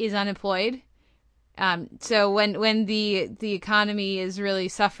is unemployed. So when the economy is really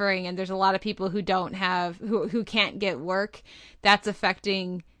suffering and there's a lot of people who who can't get work, that's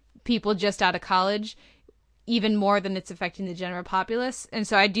affecting people just out of college even more than it's affecting the general populace. And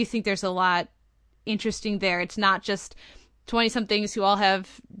so I do think there's a lot interesting there. It's not just 20-somethings who all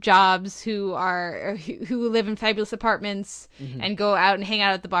have jobs, who live in fabulous apartments and go out and hang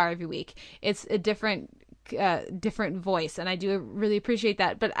out at the bar every week. It's a different voice, and I do really appreciate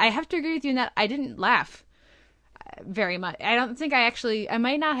that. But I have to agree with you in that I didn't laugh very much. I don't think I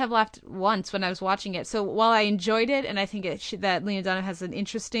might not have laughed once when I was watching it. So while I enjoyed it, and I think that Lena Dunham has an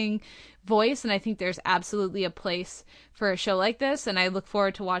interesting voice, and I think there's absolutely a place for a show like this, and I look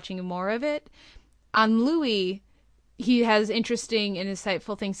forward to watching more of it. On Louis, he has interesting and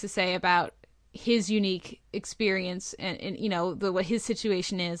insightful things to say about his unique experience and what his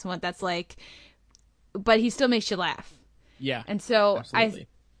situation is and what that's like, but he still makes you laugh. Yeah. And so absolutely.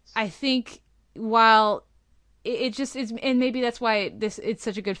 I think while it just is, and maybe that's why it's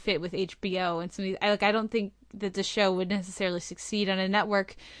such a good fit with HBO and some. I don't think that the show would necessarily succeed on a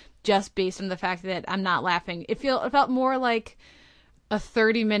network just based on the fact that I'm not laughing. It felt more like a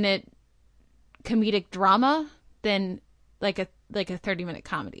 30-minute comedic drama than like a 30-minute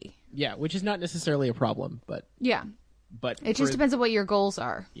comedy. Yeah, which is not necessarily a problem, but yeah. But it just depends on what your goals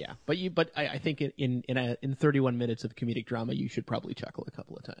are. Yeah, but I think in 31 minutes of comedic drama, you should probably chuckle a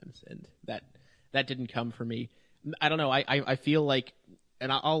couple of times, and that didn't come for me. I don't know. I feel like,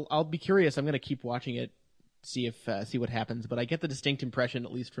 and I'll be curious. I'm going to keep watching it, see what happens. But I get the distinct impression,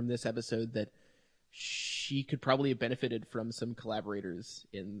 at least from this episode, that she could probably have benefited from some collaborators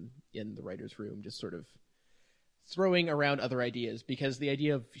in the writers' room, just sort of throwing around other ideas, because the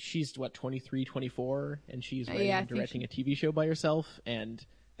idea of she's 23, 24, and she's writing and directing a TV show by herself, and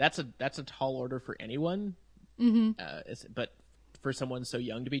that's a tall order for anyone. Mm-hmm. But for someone so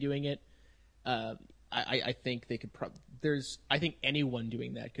young to be doing it, I think they could. I think anyone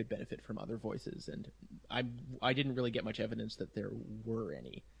doing that could benefit from other voices, and I didn't really get much evidence that there were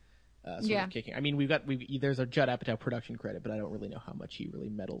any. Sort of kicking. I mean, there's a Judd Apatow production credit, but I don't really know how much he really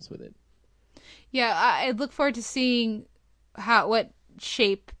meddles with it. Yeah, I look forward to seeing what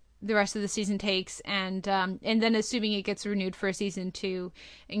shape the rest of the season takes, and then assuming it gets renewed for a season 2,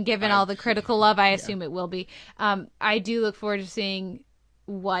 and given all the critical love, I assume it will be. I do look forward to seeing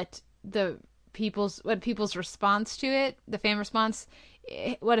what people's response to it, the fan response,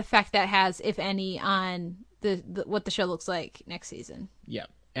 what effect that has, if any, on what the show looks like next season. Yeah,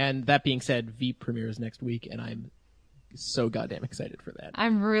 and that being said, Veep premieres next week, and I'm so goddamn excited for that.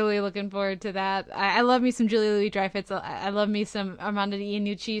 I'm really looking forward to that. I love me some Julia Louis-Dreyfus. I love me some Armando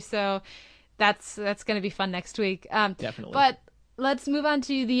Iannucci. So that's going to be fun next week. Definitely. But let's move on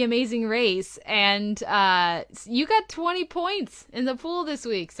to The Amazing Race. And you got 20 points in the pool this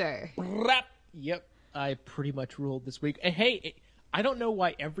week, sir. Yep. I pretty much ruled this week. And hey, I don't know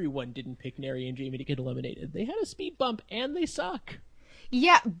why everyone didn't pick Neri and Jamie to get eliminated. They had a speed bump and they suck.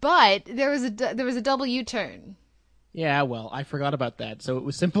 Yeah, but there was a double U-turn. Yeah, well, I forgot about that, so it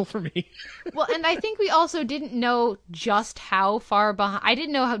was simple for me. Well, and I think we also didn't know just how far behind. I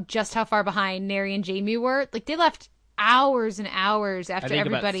didn't know how far behind Neri and Jamie were. Like, they left hours and hours after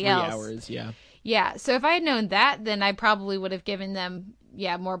everybody else. 3 hours, yeah. Yeah, so if I had known that, then I probably would have given them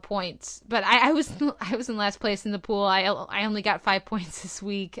more points. But I was in last place in the pool. I only got 5 points this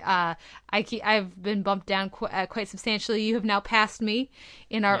week. I've been bumped down quite substantially. You have now passed me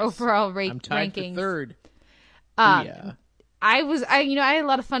in our overall rankings. I'm tied for third. Yeah. I had a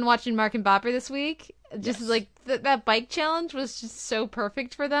lot of fun watching Mark and Bopper this week. Just like that bike challenge was just so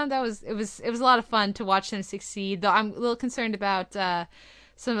perfect for them. It was a lot of fun to watch them succeed. Though I'm a little concerned about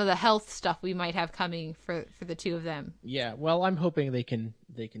some of the health stuff we might have coming for the two of them. Yeah, well, I'm hoping they can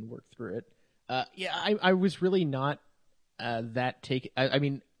work through it. I was really not that take. I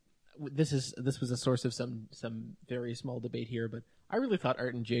mean, this was a source of some very small debate here, but I really thought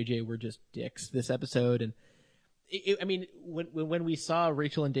Art and JJ were just dicks this episode. And I mean, when we saw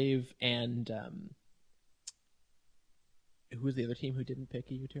Rachel and Dave and who was the other team who didn't pick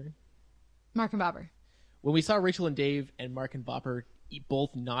a U-turn? Mark and Bopper. When we saw Rachel and Dave and Mark and Bopper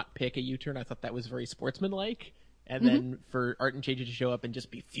both not pick a U-turn, I thought that was very sportsmanlike. And then for Art and JJ to show up and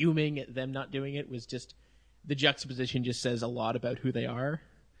just be fuming at them not doing it was just, the juxtaposition just says a lot about who they are.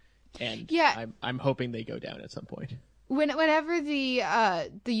 And I'm hoping they go down at some point. Whenever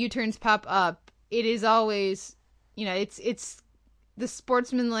the U-turns pop up, it is always, it's the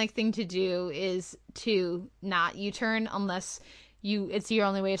sportsmanlike thing to do is to not U-turn unless it's your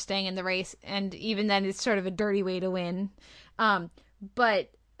only way of staying in the race, and even then it's sort of a dirty way to win. But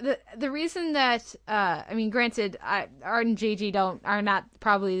the reason that granted, Art and JJ are not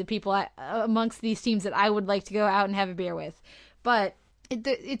probably the people amongst these teams that I would like to go out and have a beer with, but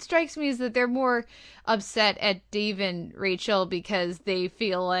it strikes me as that they're more upset at Dave and Rachel because they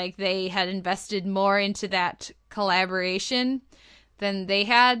feel like they had invested more into that collaboration than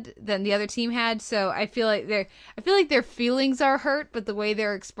the other team had. So I feel like their feelings are hurt, but the way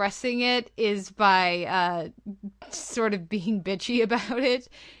they're expressing it is by sort of being bitchy about it,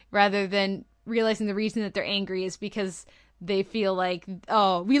 rather than realizing the reason that they're angry is because they feel like,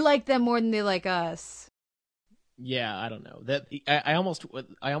 oh, we like them more than they like us. Yeah, I don't know. That I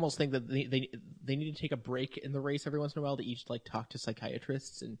almost think that they need to take a break in the race every once in a while to each talk to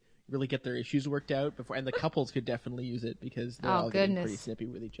psychiatrists and really get their issues worked out before. And the couples could definitely use it because they're all getting pretty snippy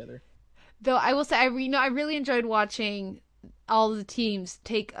with each other. Though I will say, I really enjoyed watching all the teams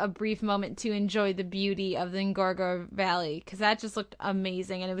take a brief moment to enjoy the beauty of the Ngorgor Valley, because that just looked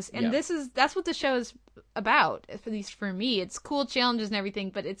amazing. And that's what the show is about, at least for me. It's cool challenges and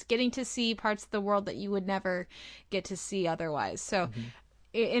everything, but it's getting to see parts of the world that you would never get to see otherwise. So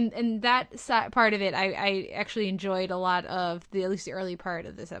in that part of it, I actually enjoyed a lot of at least the early part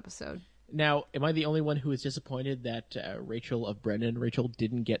of this episode. Now, am I the only one who is disappointed that Rachel of Brennan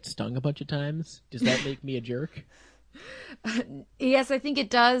didn't get stung a bunch of times? Does that make me a jerk? Yes, I think it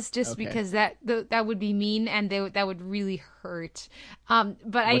does, just because that would be mean, and that would really hurt.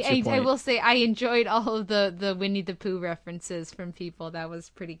 But I will say I enjoyed all of the Winnie the Pooh references from people. That was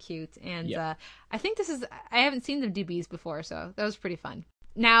pretty cute, and I think I haven't seen them do bees before, so that was pretty fun.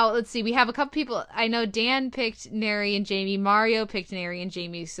 Now, let's see. We have a couple people. I know Dan picked Neri and Jamie. Mario picked Neri and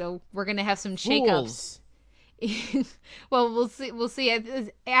Jamie, so we're going to have some shakeups. Well, we'll see. We'll see.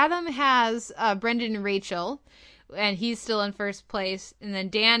 Adam has Brendan and Rachel, and he's still in first place. And then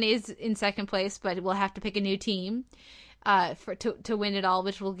Dan is in second place, but we'll have to pick a new team to win it all,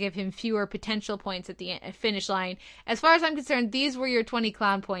 which will give him fewer potential points at the finish line. As far as I'm concerned, these were your 20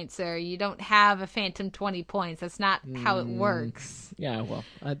 clown points, sir. You don't have a phantom 20 points. That's not how it works. Yeah, well,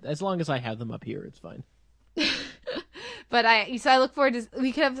 as long as I have them up here, it's fine. But I look forward to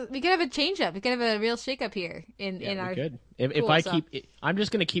we could have a change up. We could have a real shake up here in our. Could. If I keep, I'm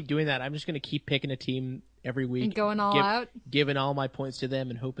just going to keep doing that. I'm just going to keep picking a team every week and going all out, giving all my points to them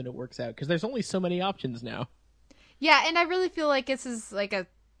and hoping it works out, because there's only so many options now. Yeah, and I really feel like this is like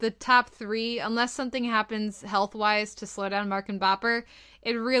the top three, unless something happens health-wise to slow down Mark and Bopper.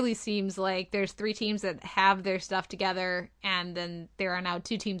 It really seems like there's 3 teams that have their stuff together, and then there are now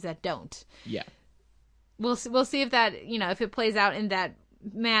 2 teams that don't. Yeah. We'll see if that, if it plays out in that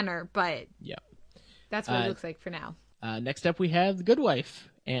manner, but yeah, that's what it looks like for now. Next up, we have The Good Wife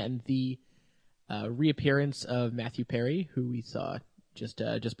and the reappearance of Matthew Perry, who we saw just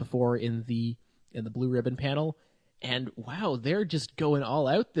before in the Blue Ribbon panel. And wow, they're just going all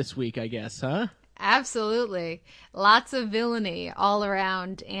out this week, I guess, huh? Absolutely. Lots of villainy all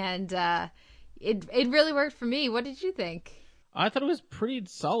around, and it really worked for me. What did you think? I thought it was pretty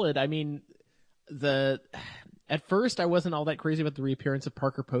solid. I mean, at first I wasn't all that crazy about the reappearance of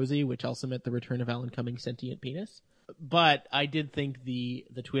Parker Posey, which also meant the return of Alan Cummings' sentient penis. But I did think the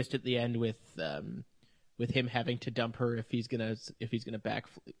twist at the end with him having to dump her if he's gonna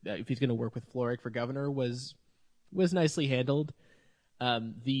work with Florrick for governor was nicely handled.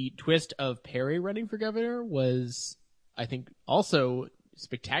 The twist of Perry running for governor was, I think, also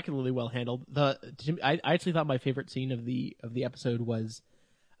spectacularly well handled. I actually thought my favorite scene of the episode was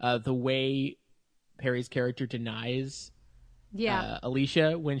the way Perry's character denies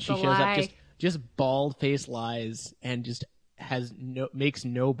Alicia when she shows up, just bald faced lies, and just makes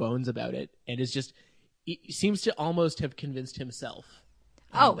no bones about it, and he seems to almost have convinced himself.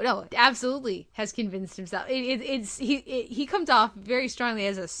 Oh no, absolutely has convinced himself. He comes off very strongly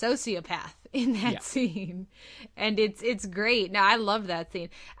as a sociopath in that scene, and it's great. No, I love that scene.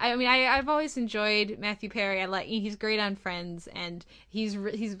 I mean, I've always enjoyed Matthew Perry. He's great on Friends, and he's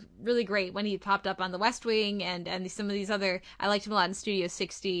really great when he popped up on The West Wing and some of these other. I liked him a lot in Studio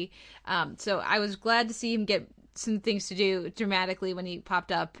 60. So I was glad to see him get some things to do dramatically when he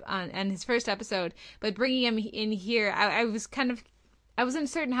popped up on his first episode. But bringing him in here, I was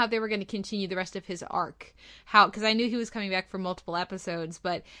uncertain how they were going to continue the rest of his arc. Because I knew he was coming back for multiple episodes,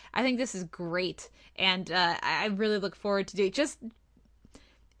 but I think this is great, and I really look forward to doing. Just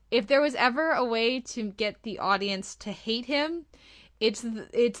if there was ever a way to get the audience to hate him, it's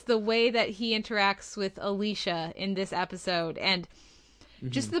the way that he interacts with Alicia in this episode, and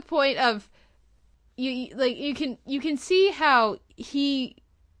just the point of you can see how he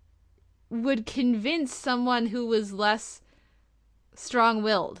would convince someone who was less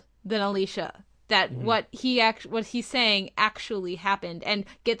strong-willed than Alicia that what he's saying actually happened, and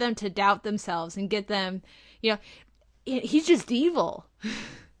get them to doubt themselves and get them, he's just evil.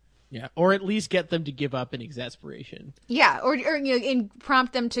 Yeah, or at least get them to give up in exasperation. Yeah, or and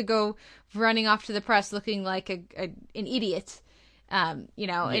prompt them to go running off to the press looking like an idiot. And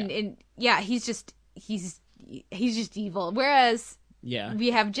he's just evil. Whereas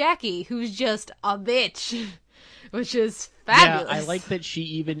we have Jackie, who's just a bitch. Which is fabulous. Yeah, I like that she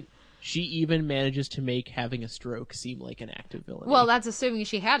even manages to make having a stroke seem like an act of villainy. Well, that's assuming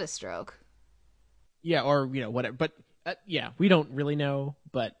she had a stroke. Yeah, or whatever. But we don't really know.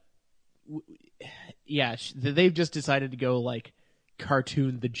 But they've just decided to go like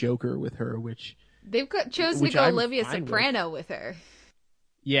cartoon the Joker with her, which they've chosen to go Olivia Soprano with her.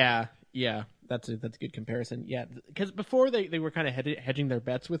 Yeah, that's a good comparison. Yeah, because before they were kind of hedging their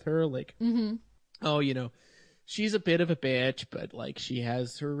bets with her, like, she's a bit of a bitch, but like she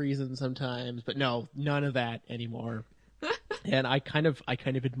has her reasons sometimes. But no, none of that anymore. And I kind of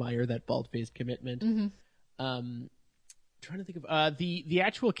admire that bald-faced commitment. Trying to think of the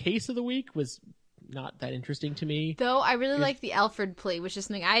actual case of the week was not that interesting to me. Though I really like the Alfred plea, which is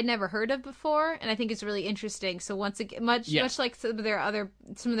something I had never heard of before, and I think it's really interesting. So once again, much like some of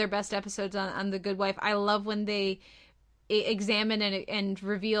their best episodes on The Good Wife, I love when they examine and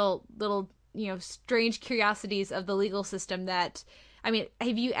reveal little, strange curiosities of the legal system. That, I mean,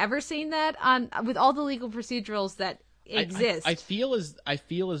 have you ever seen that with all the legal procedurals that exist? I feel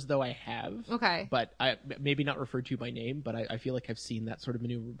as though I have. Okay. But I maybe not referred to by name, but I feel like I've seen that sort of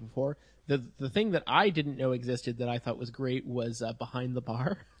maneuver before. The thing that I didn't know existed that I thought was great was Behind the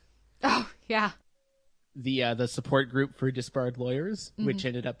Bar. Oh, yeah. The support group for disbarred lawyers, which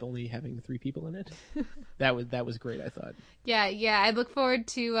ended up only having 3 people in it. That was great, I thought. Yeah. I look forward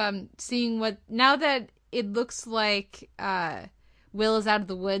to seeing what, now that it looks like Will is out of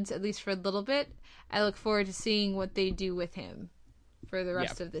the woods, at least for a little bit, I look forward to seeing what they do with him for the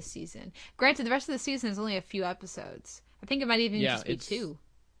rest of this season. Granted, the rest of the season is only a few episodes. I think it might even just be 2.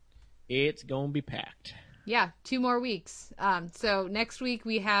 It's going to be packed. Yeah, 2 more weeks. So next week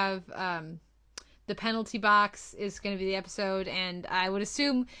we have The Penalty Box is going to be the episode, and I would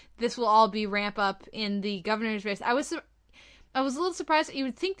assume this will all be ramp up in the governor's race. I was a little surprised. You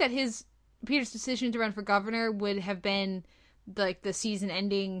would think that Peter's decision to run for governor would have been like the season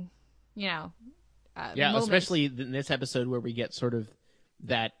ending, moment. Especially in this episode where we get sort of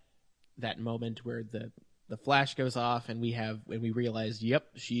that moment where the flash goes off and we realize, yep,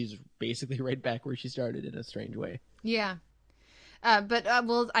 she's basically right back where she started in a strange way. Yeah. But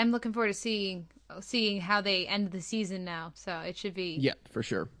I'm looking forward to seeing how they end the season now. So it should be for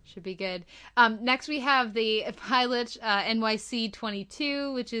sure. Should be good. Next we have the pilot NYC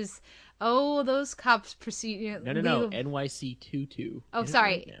 22, which is those cops proceed. No, NYC 22. Oh,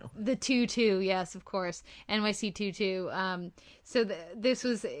 sorry, the 22. Yes, of course, NYC 22. So this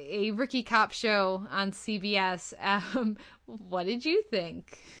was a rookie cop show on CBS. What did you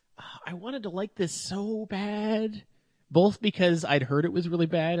think? I wanted to like this so bad. Both because I'd heard it was really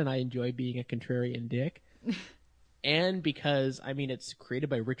bad and I enjoy being a contrarian dick. And because, it's created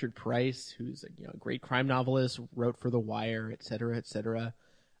by Richard Price, who's a great crime novelist, wrote for The Wire, et cetera, et cetera.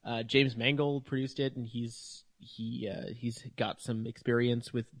 James Mangold produced it, and he's got some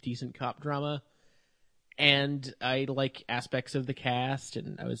experience with decent cop drama. And I like aspects of the cast,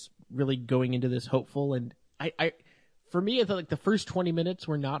 and I was really going into this hopeful. And for me, I thought like the first 20 minutes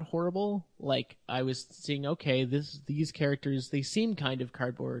were not horrible. Like I was seeing, okay, these characters, they seem kind of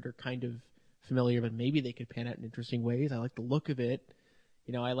cardboard or kind of familiar, but maybe they could pan out in interesting ways. I like the look of it.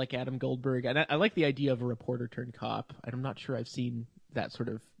 I like Adam Goldberg, and I like the idea of a reporter turned cop. I'm not sure I've seen that sort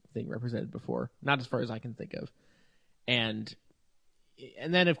of thing represented before, not as far as I can think of. And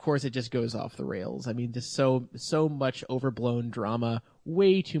then of course it just goes off the rails. Just so much overblown drama,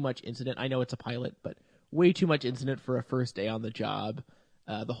 way too much incident. I know it's a pilot, but way too much incident for a first day on the job.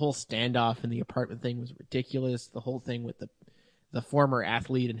 The whole standoff in the apartment thing was ridiculous. The whole thing with the former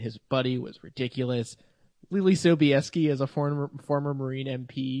athlete and his buddy was ridiculous. Lily Sobieski as a former Marine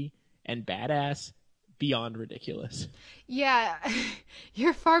MP and badass, beyond ridiculous. Yeah,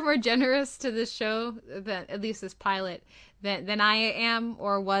 you're far more generous to this show, than at least this pilot, than I am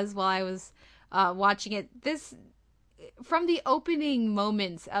or was while I was watching it. From the opening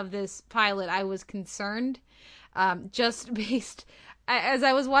moments of this pilot, I was concerned, just based, as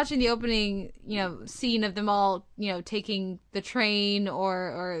I was watching the opening, scene of them all, taking the train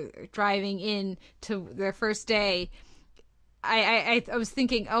or driving in to their first day. I was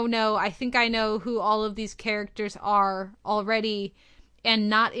thinking, oh no, I think I know who all of these characters are already, and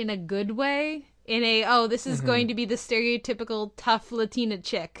not in a good way. This is going to be the stereotypical tough Latina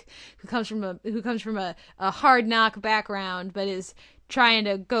chick who comes from a hard knock background, but is trying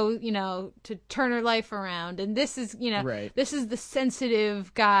to go, to turn her life around. And this is, right. This is the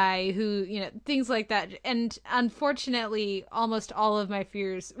sensitive guy who, things like that. And unfortunately, almost all of my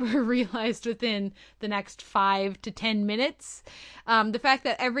fears were realized within the next 5 to 10 minutes. The fact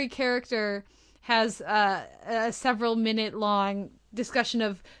that every character has a several minute long discussion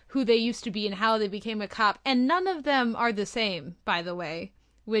of who they used to be and how they became a cop, and none of them are the same, by the way,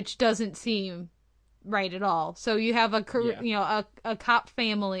 which doesn't seem right at all. So you have a cop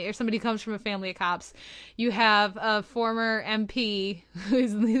family, or somebody who comes from a family of cops. You have a former MP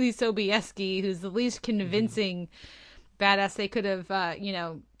who's Lily Sobieski, who's the least convincing badass they could have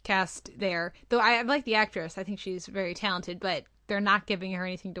cast there. Though I like the actress, I think she's very talented, but they're not giving her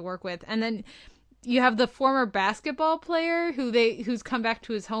anything to work with. And then you have the former basketball player who's come back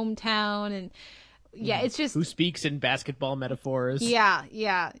to his hometown, and yeah, it's just Who speaks in basketball metaphors? yeah.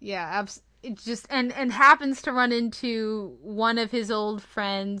 It's just and happens to run into one of his old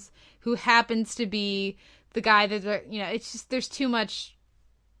friends who happens to be the guy that it's just there's too much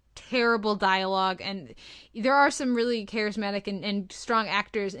terrible dialogue, and there are some really charismatic and strong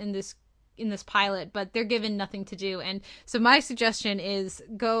actors in this pilot, but they're given nothing to do. And so my suggestion is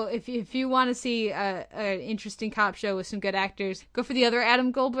go if you want to see an interesting cop show with some good actors, go for the other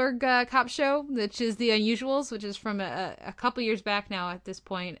Adam Goldberg cop show, which is The Unusuals, which is from a couple years back now at this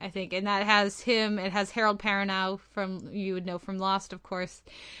point, I think, and that has him. It has Harold Perrineau you would know from Lost, of course,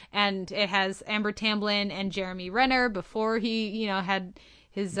 and it has Amber Tamblyn and Jeremy Renner before he had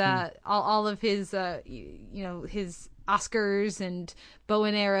his all of his his Oscars and bow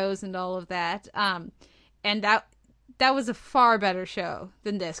and arrows and all of that. And that was a far better show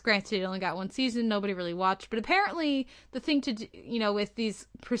than this. Granted, it only got one season, nobody really watched, but apparently the thing to do, with these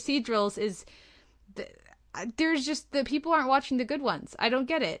procedurals is there's just the people aren't watching the good ones. I don't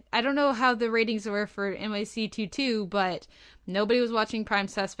get it. I don't know how the ratings were for NYC 22, but nobody was watching Prime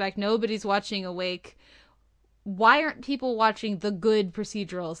Suspect. Nobody's watching Awake. Why aren't people watching the good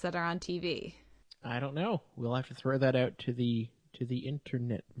procedurals that are on TV? I don't know. We'll have to throw that out to the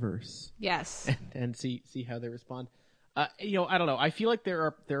internet verse. Yes. And see how they respond. I don't know. I feel like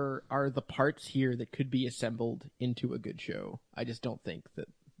there are the parts here that could be assembled into a good show. I just don't think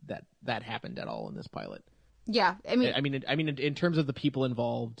that happened at all in this pilot. Yeah, I mean, in terms of the people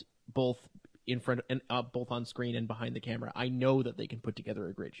involved, both in front and both on screen and behind the camera, I know that they can put together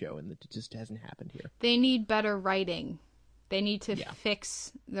a great show, and it just hasn't happened here. They need better writing. They need to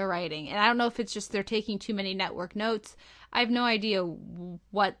fix the writing. And I don't know if it's just they're taking too many network notes. I have no idea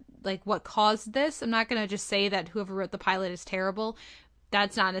what caused this. I'm not going to just say that whoever wrote the pilot is terrible.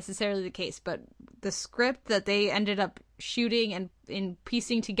 That's not necessarily the case. But the script that they ended up shooting and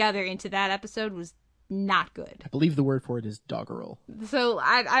piecing together into that episode was not good. I believe the word for it is doggerel. So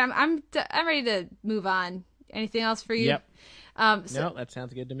I'm ready to move on. Anything else for you? Yep. No, that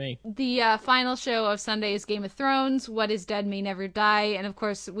sounds good to me. The final show of Sunday is Game of Thrones. What is dead may never die, and of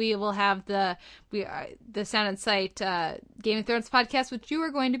course we will have the Sound and Sight Game of Thrones podcast, which you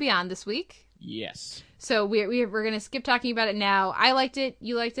are going to be on this week. Yes. So we're going to skip talking about it now. I liked it.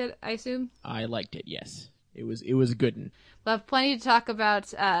 You liked it, I assume. I liked it. Yes. It was a good one. We'll have plenty to talk about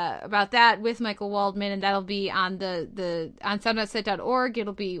that with Michael Waldman, and that'll be on on soundonsight.org.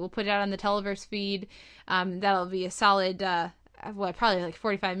 We'll put it out on the Televerse feed. That'll be a solid probably like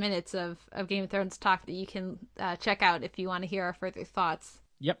 45 minutes of Game of Thrones talk that you can check out if you want to hear our further thoughts.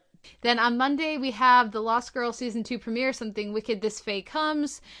 Yep. Then on Monday, we have the Lost Girl Season 2 premiere, Something Wicked This Fay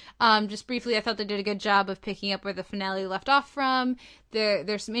Comes. Just briefly, I thought they did a good job of picking up where the finale left off from.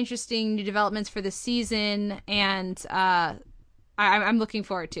 There's some interesting new developments for the season, and I'm looking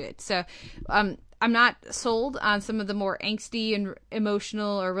forward to it. So I'm not sold on some of the more angsty and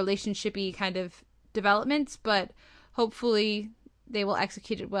emotional or relationship-y kind of developments, but hopefully they will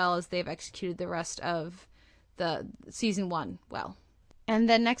execute it well as they've executed the rest of the Season 1 well. And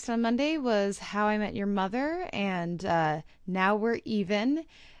then next on Monday was How I Met Your Mother, and Now We're Even.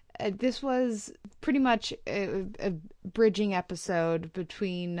 This was pretty much a bridging episode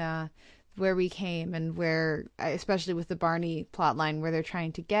between where we came and where, especially with the Barney plotline, where they're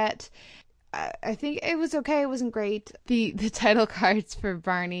trying to get. I think it was okay. It wasn't great. The title cards for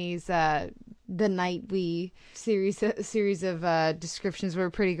Barney's The Night We series of descriptions were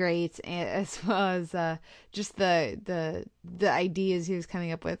pretty great, as well as just the ideas he was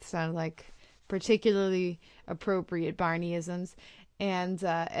coming up with sounded like particularly appropriate Barneyisms,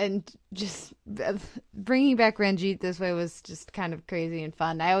 and just bringing back Ranjit this way was just kind of crazy and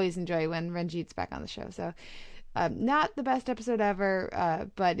fun. I always enjoy when Ranjit's back on the show, so. Not the best episode ever,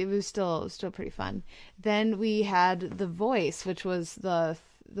 but it was still pretty fun. Then we had The Voice, which was the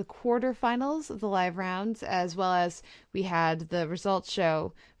quarterfinals of the live rounds, as well as we had the results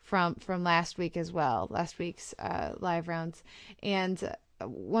show from last week as well, last week's live rounds. And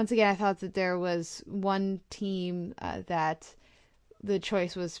once again, I thought that there was one team that the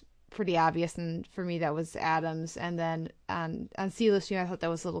choice was pretty obvious, and for me that was Adams. And then on CLSU, I thought that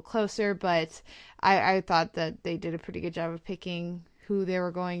was a little closer, but I thought that they did a pretty good job of picking who they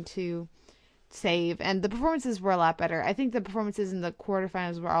were going to save, and the performances were a lot better. I think the performances in the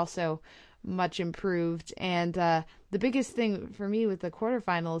quarterfinals were also much improved, and the biggest thing for me with the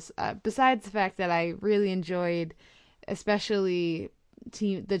quarterfinals, besides the fact that I really enjoyed especially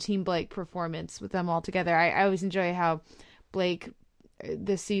the Team Blake performance with them all together. I always enjoy how Blake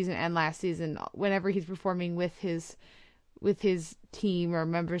this season and last season, whenever he's performing with his team or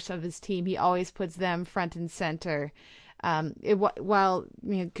members of his team, he always puts them front and center. While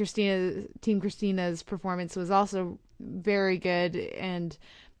Team Christina's performance was also very good and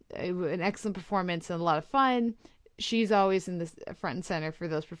an excellent performance and a lot of fun, she's always in the front and center for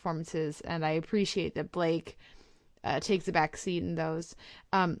those performances, and I appreciate that Blake takes a back seat in those.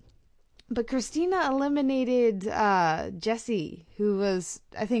 But Christina eliminated Jessie, who was,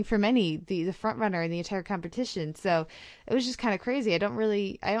 I think, for many, the front runner in the entire competition. So it was just kind of crazy. I don't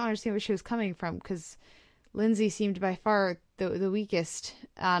understand where she was coming from, because Lindsay seemed by far the weakest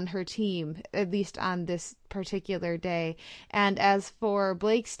on her team, at least on this particular day. And as for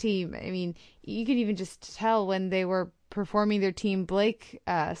Blake's team, I mean, you can even just tell when they were performing their Team Blake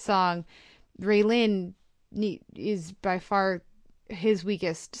song, Raylyn is by far his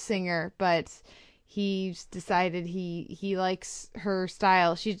weakest singer, but he's decided he likes her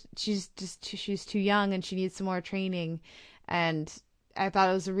style. She's too young and she needs some more training, and I thought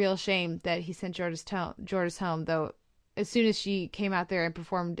it was a real shame that he sent Jordis home, though as soon as she came out there and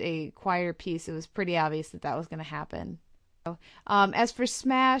performed a quieter piece, it was pretty obvious that was going to happen. As for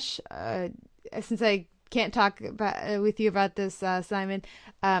Smash, since I can't talk with you about this, Simon,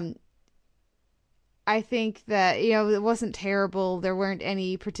 I think that, it wasn't terrible. There weren't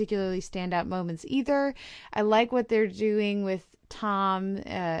any particularly standout moments either. I like what they're doing with Tom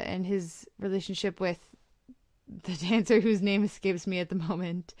and his relationship with the dancer whose name escapes me at the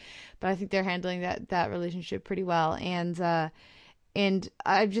moment, but I think they're handling that relationship pretty well. And I'm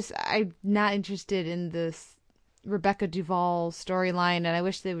not interested in this Rebecca Duvall storyline, and I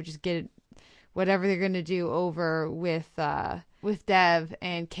wish they would just get whatever they're going to do over with Dev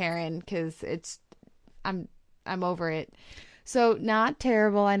and Karen, because I'm over it. So not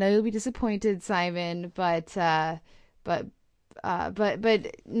terrible. I know you'll be disappointed, Simon, but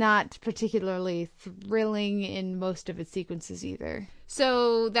not particularly thrilling in most of its sequences either.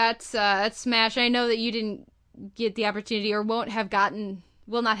 So that's Smash. I know that you didn't get the opportunity, or will not have gotten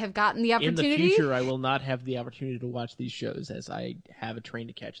the opportunity. In the future, I will not have the opportunity to watch these shows, as I have a train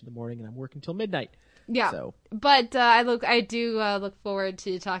to catch in the morning and I'm working till midnight. Yeah, so. But I do look forward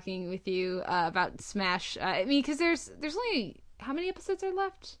to talking with you about Smash. I mean, because there's only, how many episodes are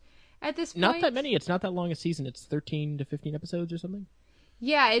left at this point? Not that many. It's not that long a season. It's 13 to 15 episodes or something.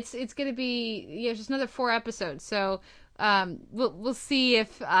 Yeah, it's gonna be just another 4 episodes. So we'll see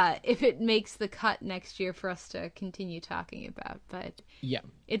if it makes the cut next year for us to continue talking about. But yeah,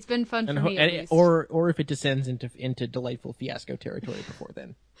 it's been fun for me, at least. Or if it descends into delightful fiasco territory before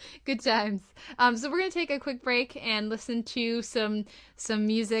then. Good times. So we're gonna take a quick break and listen to some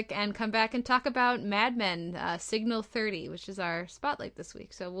music and come back and talk about Mad Men Signal 30, which is our spotlight this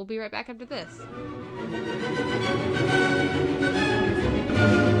week. So we'll be right back after this.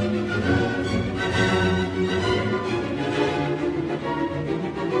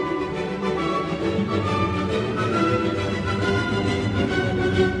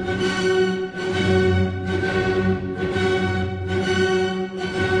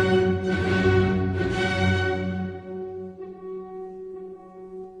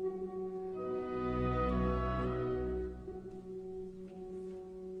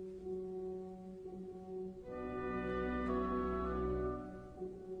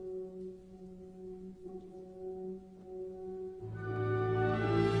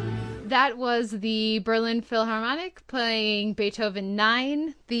 That was the Berlin Philharmonic playing Beethoven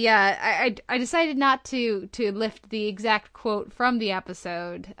 9. I decided not to lift the exact quote from the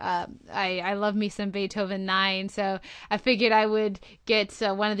episode. I love me some Beethoven 9, so I figured I would get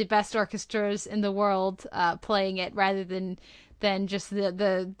one of the best orchestras in the world playing it, rather than just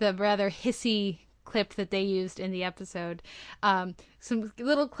the rather hissy clip that they used in the episode. Some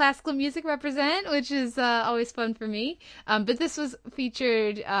little classical music represent, which is always fun for me. But this was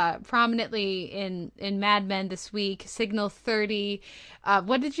featured prominently in Mad Men this week, Signal 30.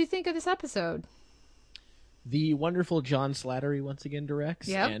 What did you think of this episode? The wonderful John Slattery once again directs,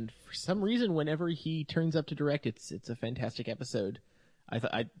 and for some reason, whenever he turns up to direct, it's a fantastic episode.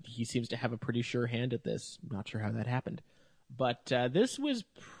 He seems to have a pretty sure hand at this. I'm not sure how that happened, but this was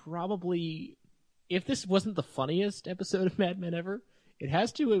probably, if this wasn't the funniest episode of Mad Men ever, it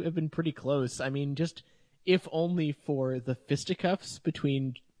has to have been pretty close. I mean, just if only for the fisticuffs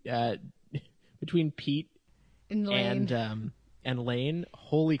between Pete and Lane.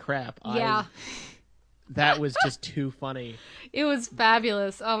 Holy crap! Yeah, that was just too funny. It was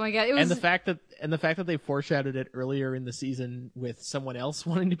fabulous. Oh my god! And the fact that they foreshadowed it earlier in the season with someone else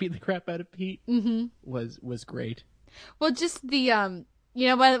wanting to beat the crap out of Pete was great. Well, just the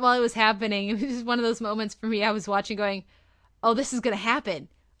while it was happening, it was just one of those moments for me. I was watching going, oh, this is going to happen.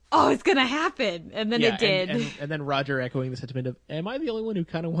 oh, it's gonna happen, and then it did. And then Roger echoing the sentiment of, am I the only one who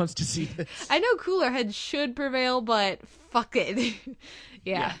kind of wants to see this? I know cooler heads should prevail, but fuck it.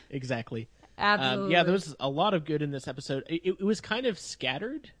 Yeah, exactly. Absolutely. Yeah, there was a lot of good in this episode. It was kind of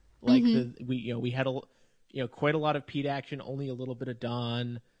scattered. Like we had quite a lot of Pete action, only a little bit of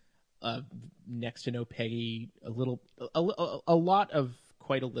Don, next to no Peggy, a lot of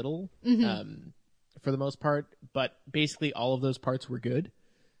quite a little, for the most part. But basically, all of those parts were good.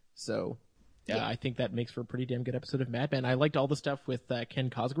 So, yeah, I think that makes for a pretty damn good episode of Mad Men. I liked all the stuff with Ken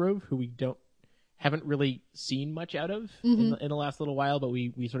Cosgrove, who we haven't really seen much out of in the last little while, but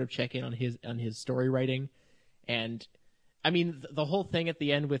we sort of check in on his story writing. And I mean, the whole thing at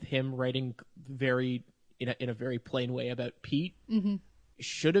the end with him writing in a very plain way about Pete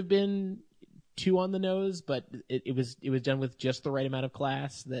should have been too on the nose, but it was done with just the right amount of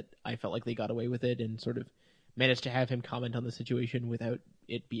class that I felt like they got away with it and sort of managed to have him comment on the situation without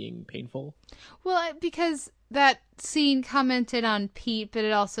it being painful. Well, because that scene commented on Pete, but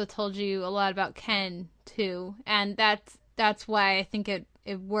it also told you a lot about Ken too, and that's why I think it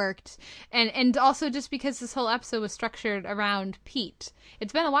worked, and also just because this whole episode was structured around Pete.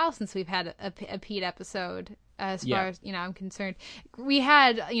 It's been a while since we've had a Pete episode, as far as I'm concerned. We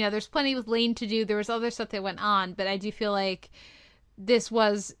had there's plenty with Lane to do. There was other stuff that went on, but I do feel like this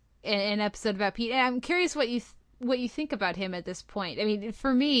was an episode about Pete, and I'm curious what you think about him at this point. I mean,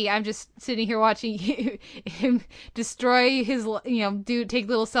 for me, I'm just sitting here watching him destroy his, take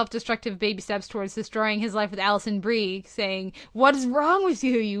little self-destructive baby steps towards destroying his life with Alison Brie, saying, "What is wrong with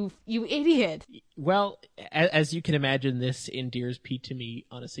you, you idiot?" Well, as you can imagine, this endears Pete to me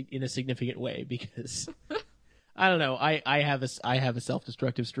in a significant way, because I don't know, I have a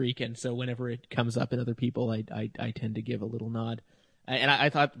self-destructive streak, and so whenever it comes up in other people, I tend to give a little nod. And I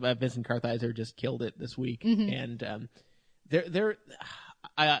thought Vincent Kartheiser just killed it this week, and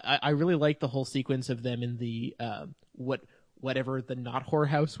I really like the whole sequence of them in the whatever the not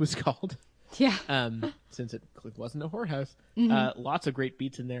whorehouse was called. Yeah. Since it wasn't a whorehouse, lots of great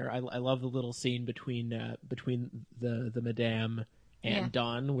beats in there. I love the little scene between the madame and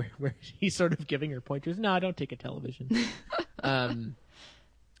Don, where he's sort of giving her pointers. No, don't take a television.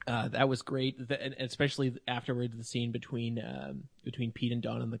 That was great, and especially afterwards, the scene between Pete and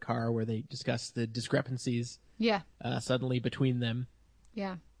Don in the car, where they discuss the discrepancies. Yeah. Suddenly between them.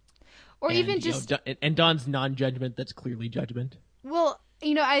 Yeah. Or even just and Don's non-judgment that's clearly judgment. Well,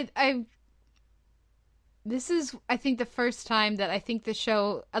 this is, I think, the first time that I think the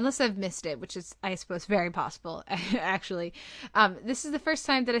show, unless I've missed it, which is, I suppose, very possible, actually, this is the first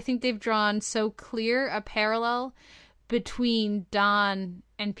time that I think they've drawn so clear a parallel between Don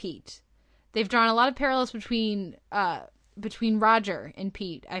and Pete. They've drawn a lot of parallels between Roger and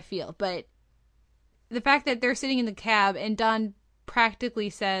Pete, I feel, but the fact that they're sitting in the cab and Don practically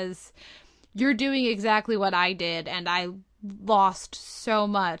says, "You're doing exactly what I did, and I lost so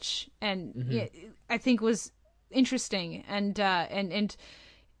much," and I think was interesting, and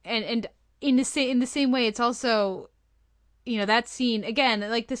in the same way, it's also, that scene, again,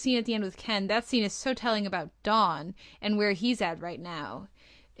 like the scene at the end with Ken, that scene is so telling about Don and where he's at right now.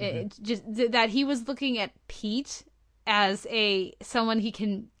 It just that he was looking at Pete as someone he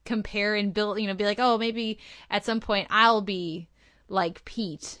can compare and build, be like, oh, maybe at some point I'll be like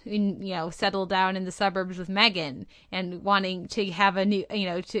Pete, and settle down in the suburbs with Megan and wanting to have a new,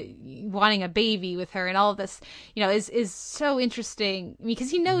 wanting a baby with her, and all of this, is so interesting because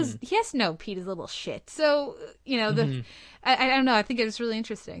he knows he has to know Pete is a little shit. So I don't know. I think it was really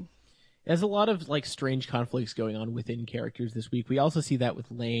interesting. There's a lot of strange conflicts going on within characters this week. We also see that with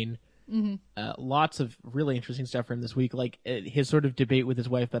Lane. Lots of really interesting stuff for him this week, like his sort of debate with his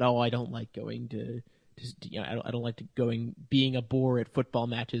wife. But I don't like going to. I don't like being a bore at football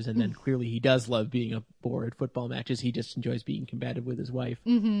matches, and then clearly he does love being a bore at football matches. He just enjoys being combative with his wife.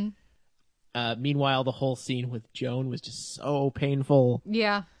 Meanwhile, the whole scene with Joan was just so painful.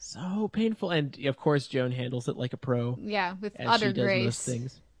 Yeah, so painful, and of course Joan handles it like a pro. Yeah, with as utter she does grace. Most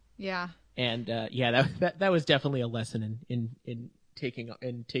things. Yeah, and that was definitely a lesson in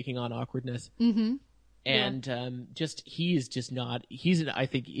taking on awkwardness. And just he's I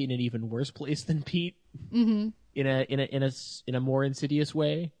think in an even worse place than Pete. In a more insidious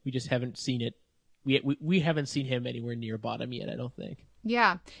way. We just haven't seen it. We haven't seen him anywhere near bottom yet, I don't think.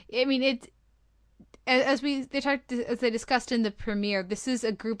 Yeah, I mean, as they discussed in the premiere, this is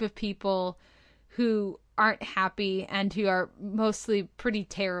a group of people who aren't happy and who are mostly pretty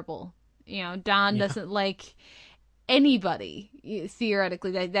terrible. Don doesn't like anybody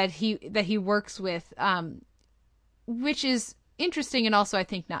theoretically that he works with, which is interesting, and also I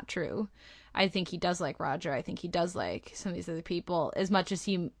think not true. I think he does like Roger. I think he does like some of these other people as much as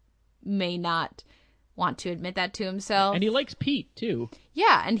he may not want to admit that to himself. And he likes Pete too.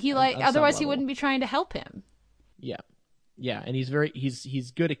 Yeah, and he on some otherwise he level. wouldn't be trying to help him. Yeah, and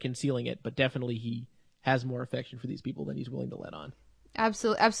he's good at concealing it, but definitely he has more affection for these people than he's willing to let on.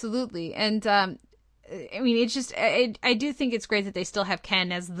 Absolutely. And I mean, it's just I do think it's great that they still have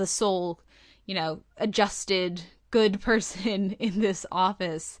Ken as the sole, adjusted good person in this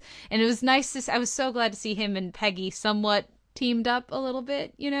office. And it was nice I was so glad to see him and Peggy somewhat teamed up a little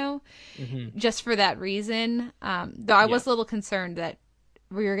bit, just for that reason. Though I was a little concerned that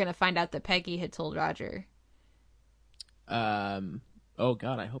we were going to find out that Peggy had told Roger. Oh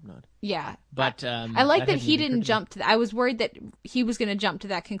God, I hope not. Yeah, but I like that he didn't jump to that. I was worried that he was going to jump to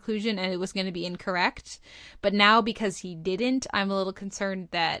that conclusion and it was going to be incorrect. But now, because he didn't, I'm a little concerned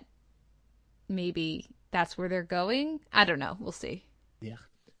that maybe that's where they're going. I don't know. We'll see. Yeah,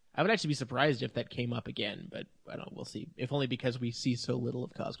 I would actually be surprised if that came up again, but I don't. We'll see. If only because we see so little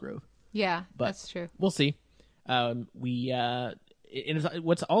of Cosgrove. Yeah, but that's true. We'll see. What's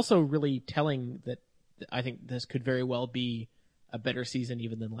also really telling that I think this could very well be a better season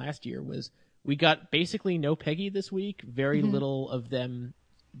even than last year was we got basically no Peggy this week. Very little of them,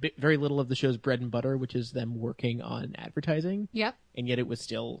 very little of the show's bread and butter, which is them working on advertising. Yep. And yet it was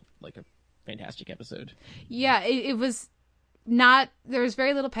still like a fantastic episode. Yeah, it was not. There was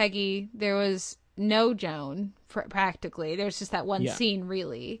very little Peggy. There was no Joan practically. There's just that one scene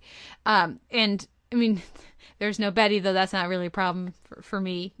really, and I mean, there's no Betty though. That's not really a problem for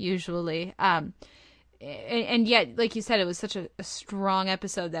me usually. And yet, like you said, it was such a strong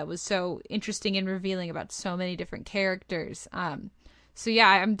episode that was so interesting and revealing about so many different characters. So yeah,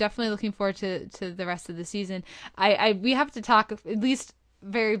 I'm definitely looking forward to the rest of the season. We have to talk at least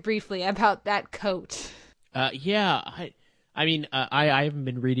very briefly about that coat. I haven't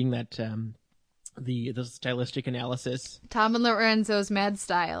been reading that the stylistic analysis. Tom and Lorenzo's Mad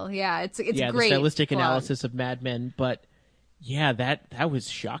Style. Yeah, it's great. The stylistic analysis of Mad Men, but. Yeah, that was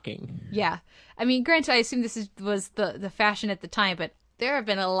shocking. Yeah. I mean, granted, I assume this was the fashion at the time, but there have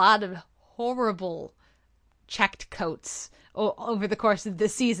been a lot of horrible checked coats over the course of the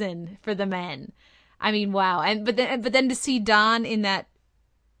season for the men. I mean, wow. But then to see Don in that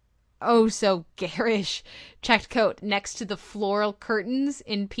so garish checked coat next to the floral curtains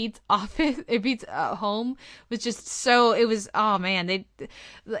in Pete's office, Pete's home was just so. It was man.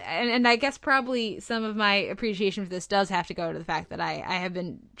 And I guess probably some of my appreciation for this does have to go to the fact that I have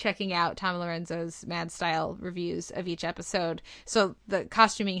been checking out Tom Lorenzo's Mad Style reviews of each episode, so the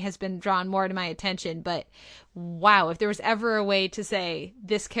costuming has been drawn more to my attention. But wow, if there was ever a way to say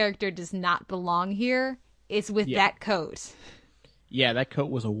this character does not belong here, it's with that coat. Yeah, that coat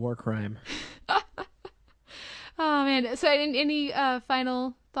was a war crime. Oh, man. So any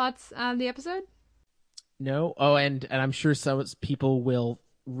final thoughts on the episode? No. Oh, and I'm sure some people will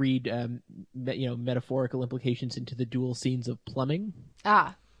read, metaphorical implications into the dual scenes of plumbing.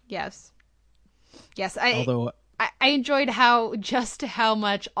 Ah, yes. Yes, Although I enjoyed how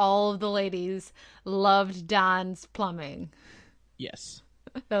much all of the ladies loved Don's plumbing. Yes.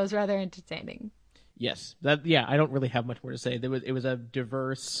 That was rather entertaining. Yes. I don't really have much more to say. It was a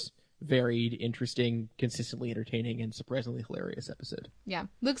diverse, varied, interesting, consistently entertaining, and surprisingly hilarious episode. Yeah.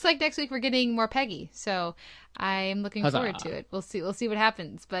 Looks like next week we're getting more Peggy, so I'm looking forward to it. We'll see what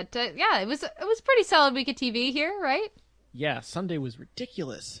happens. But it was a pretty solid week of TV here, right? Yeah, Sunday was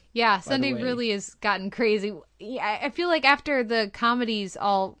ridiculous. Yeah, Sunday really has gotten crazy. I feel like after the comedies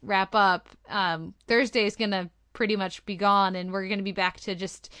all wrap up, Thursday is going to pretty much be gone, and we're going to be back to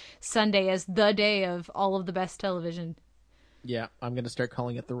just Sunday as the day of all of the best television. Yeah, I'm going to start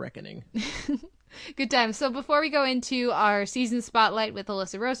calling it The Reckoning. Good time. So before we go into our season spotlight with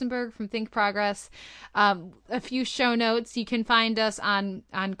Alyssa Rosenberg from Think Progress, a few show notes. You can find us on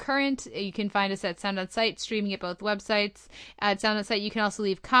Current. You can find us at Sound On Sight, streaming at both websites. At Sound On Sight, you can also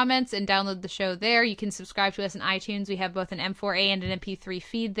leave comments and download the show there. You can subscribe to us on iTunes. We have both an M4A and an MP3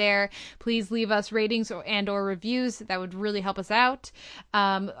 feed there. Please leave us ratings or reviews. That would really help us out.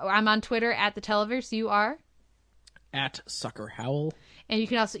 I'm on Twitter at The Televerse. You are? At Sucker Howl. And you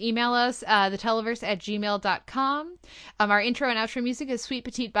can also email us, theteleverse@gmail.com. Our intro and outro music is Sweet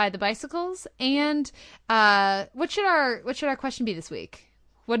Petite by The Bicycles. And what should our question be this week?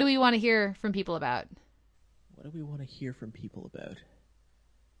 What do we want to hear from people about? What do we want to hear from people about?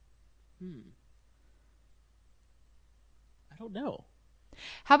 I don't know.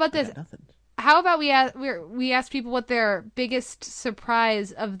 How about this? Nothing. How about we ask people what their biggest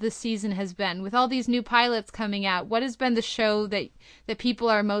surprise of the season has been? With all these new pilots coming out, what has been the show that people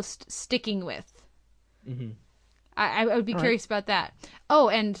are most sticking with? Mm-hmm. I would be curious about that. Oh,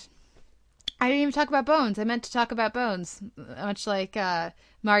 and I didn't even talk about Bones. I meant to talk about Bones, much like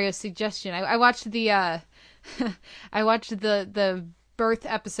Mario's suggestion. I watched the I watched the birth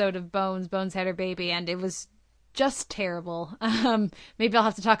episode of Bones had her baby, and it was just terrible. Maybe I'll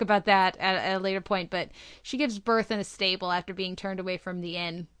have to talk about that at a later point. But she gives birth in a stable after being turned away from the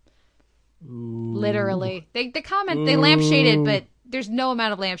inn. Ooh. Literally, they comment they lampshade it, but there's no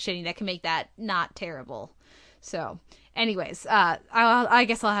amount of lampshading that can make that not terrible. So. Anyways, I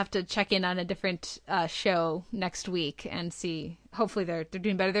guess I'll have to check in on a different show next week and see. Hopefully they're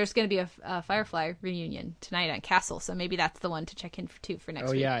doing better. There's going to be a Firefly reunion tonight on Castle, so maybe that's the one to check in for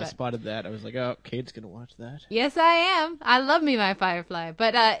next week. Oh yeah, but... I spotted that. I was like, oh, Kate's going to watch that. Yes, I am. I love me my Firefly.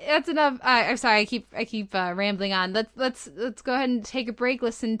 But that's enough. I'm sorry. I keep rambling on. Let's go ahead and take a break.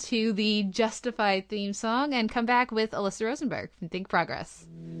 Listen to the Justified theme song and come back with Alyssa Rosenberg from Think Progress.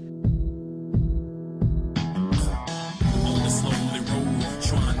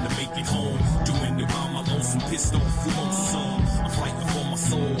 Pissed off, we on some. I'm fighting for my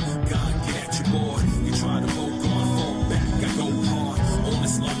soul. God, get at your boy. You try to vote, God, fall back. I go hard on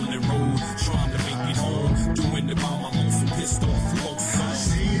this lonely road, trying to make it home. Doing it by my lonesome, pissed off, we on some. I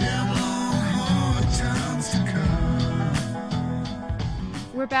see them long, hard times to come.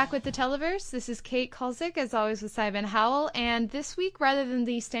 We're back with the Televerse. This is Kate Kulzick, as always, with Simon Howell. And this week, rather than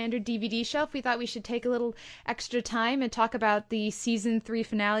the standard DVD shelf, we thought we should take a little extra time and talk about the season 3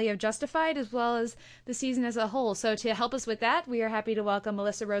 finale of Justified, as well as the season as a whole. So to help us with that, we are happy to welcome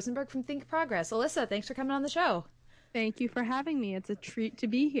Alyssa Rosenberg from Think Progress. Alyssa, thanks for coming on the show. Thank you for having me. It's a treat to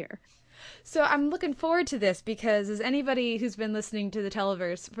be here. So I'm looking forward to this because, as anybody who's been listening to the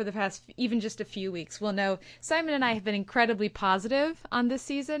Televerse for the past even just a few weeks will know, Simon and I have been incredibly positive on this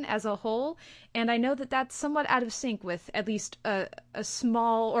season as a whole, and I know that that's somewhat out of sync with at least a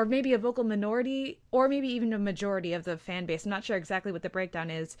small, or maybe a vocal minority, or maybe even a majority of the fan base. I'm not sure exactly what the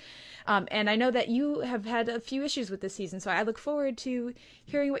breakdown is, and I know that you have had a few issues with this season, so I look forward to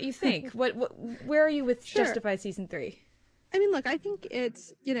hearing what you think. Where are you with Justified season 3? I mean, look, I think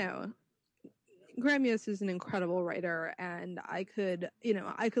it's, Graham Yost is an incredible writer, and I could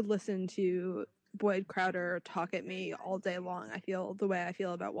listen to Boyd Crowder talk at me all day long. I feel the way I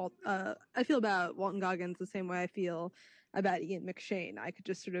feel about Walton Goggins the same way I feel about Ian McShane. I could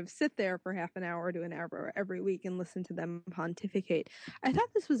just sort of sit there for half an hour to an hour every week and listen to them pontificate. I thought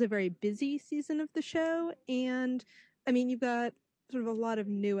this was a very busy season of the show, and I mean, you've got sort of a lot of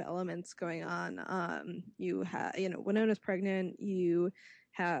new elements going on. You have, Winona's pregnant. You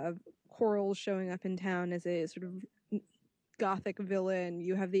have Quarles showing up in town as a sort of gothic villain.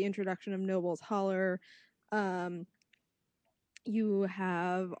 You have the introduction of Noble's Holler. You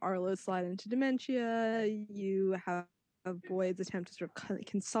have Arlo slide into dementia. You have Boyd's attempt to sort of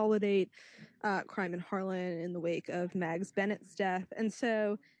consolidate crime in Harlan in the wake of Mags Bennett's death. And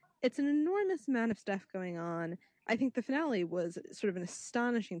so it's an enormous amount of stuff going on. I think the finale was sort of an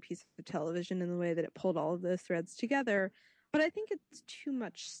astonishing piece of television in the way that it pulled all of those threads together. But I think it's too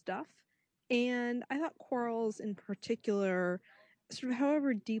much stuff. And I thought Quarles in particular, sort of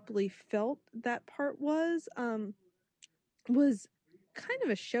however deeply felt that part was kind of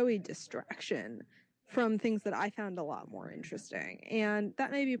a showy distraction from things that I found a lot more interesting. And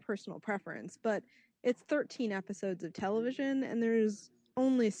that may be personal preference, but it's 13 episodes of television, and there's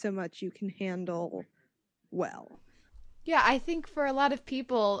only so much you can handle well. Yeah, I think for a lot of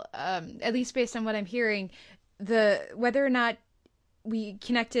people, at least based on what I'm hearing, whether or not we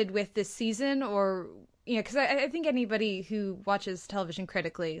connected with this season, or because I think anybody who watches television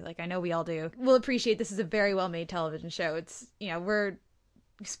critically, like I know we all do, will appreciate this is a very well made television show. It's we're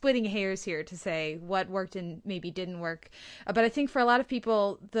splitting hairs here to say what worked and maybe didn't work, but I think for a lot of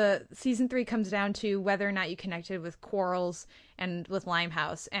people, the season 3 comes down to whether or not you connected with Quarles and with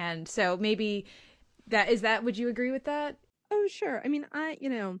Limehouse, and so maybe. Would you agree with that? Oh, sure. I mean,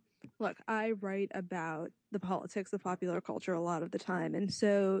 look, I write about the politics of popular culture a lot of the time. And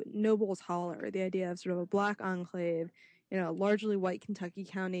so Noble's Holler, the idea of sort of a black enclave, largely white Kentucky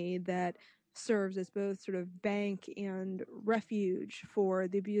county that serves as both sort of bank and refuge for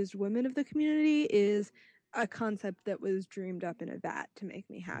the abused women of the community, is a concept that was dreamed up in a vat to make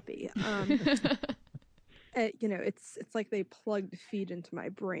me happy. It's like they plugged feed into my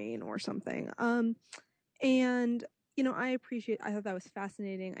brain or something. And I thought that was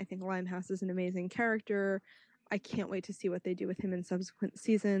fascinating. I think Limehouse is an amazing character. I can't wait to see what they do with him in subsequent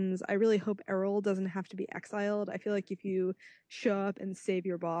seasons. I really hope Errol doesn't have to be exiled. I feel like if you show up and save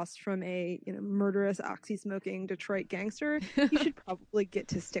your boss from a murderous, oxy-smoking Detroit gangster, you should probably get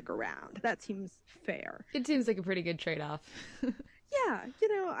to stick around. That seems fair. It seems like a pretty good trade-off. Yeah,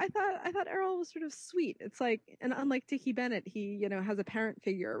 I thought Errol was sort of sweet. It's like, and unlike Dickie Bennett, he has a parent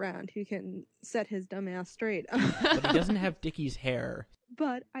figure around who can set his dumb ass straight. But he doesn't have Dickie's hair.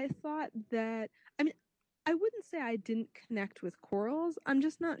 But I thought that, I mean, I wouldn't say I didn't connect with Quarles. I'm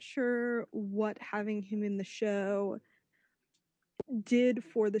just not sure what having him in the show did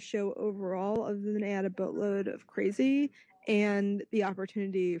for the show overall, other than add a boatload of crazy and the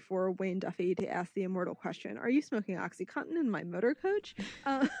opportunity for Wayne Duffy to ask the immortal question: "Are you smoking OxyContin in my motor coach?"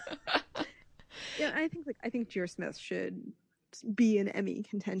 Yeah, I think Jer Smith should be in Emmy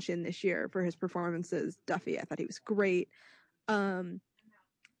contention this year for his performances. Duffy, I thought he was great.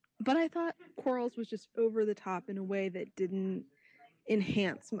 But I thought Quarles was just over the top in a way that didn't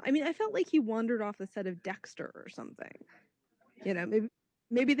enhance. I mean, I felt like he wandered off the set of Dexter or something.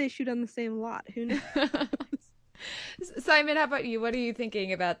 Maybe they shoot on the same lot. Who knows? Simon, how about you? What are you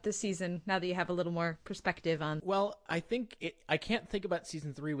thinking about this season now that you have a little more perspective on? Well, I think I can't think about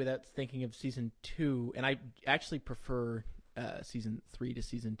season 3 without thinking of season 2, and I actually prefer season 3 to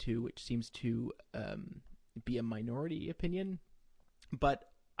season 2, which seems to be a minority opinion. But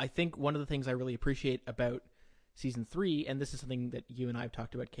I think one of the things I really appreciate about season 3, and this is something that you and I have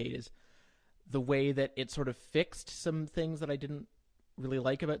talked about, Kate, is the way that it sort of fixed some things that I didn't really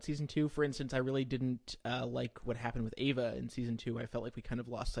like about season 2. For instance, I really didn't like what happened with Ava in season 2. I felt like we kind of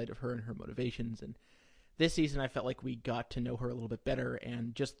lost sight of her and her motivations. And this season, I felt like we got to know her a little bit better,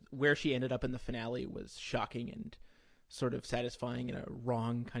 and just where she ended up in the finale was shocking and sort of satisfying in a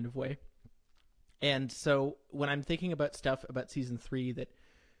wrong kind of way. And so when I'm thinking about stuff about season 3 that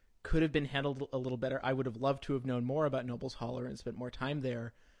could have been handled a little better, I would have loved to have known more about Noble's Holler and spent more time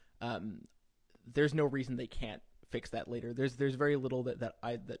there. There's no reason they can't fix that later. There's very little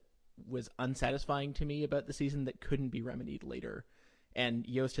that was unsatisfying to me about the season that couldn't be remedied later. And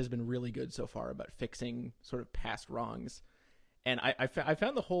Yost has been really good so far about fixing sort of past wrongs. And I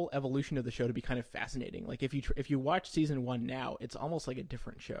found the whole evolution of the show to be kind of fascinating. Like if you watch season 1 now, it's almost like a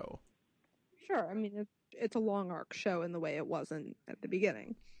different show. Sure, I mean it's a long arc show in the way it wasn't at the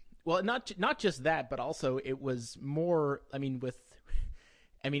beginning. Well, not just that, but also it was more. I mean,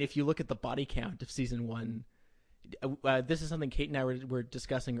 if you look at the body count of season 1, this is something Kate and I were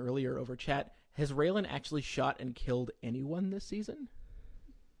discussing earlier over chat. Has Raylan actually shot and killed anyone this season?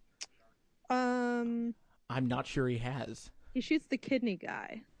 I'm not sure he has. He shoots the kidney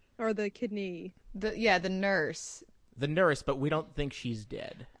guy, or the kidney. The nurse. The nurse, but we don't think she's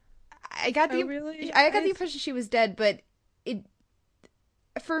dead. I got the really? I got the impression she was dead, but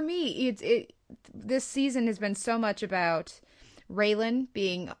for me, this season has been so much about Raylan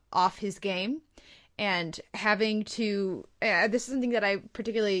being off his game and having to. This is something that I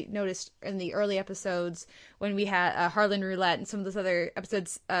particularly noticed in the early episodes when we had Harlan Roulette and some of those other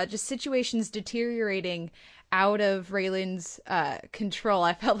episodes. Just situations deteriorating out of Raylan's control.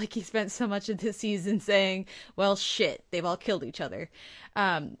 I felt like he spent so much of this season saying, "Well, shit, they've all killed each other,"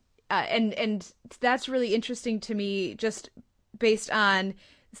 and that's really interesting to me, just based on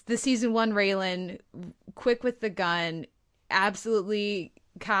the season 1 Raylan, quick with the gun, absolutely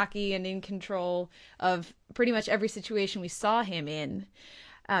cocky and in control of pretty much every situation we saw him in.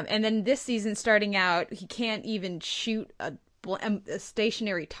 And then this season starting out, he can't even shoot a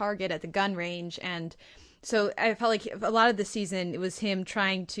stationary target at the gun range. And so I felt like a lot of the season, it was him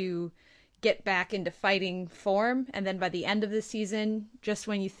trying to get back into fighting form. And then by the end of the season, just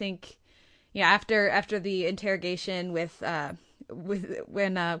when you think, after the interrogation with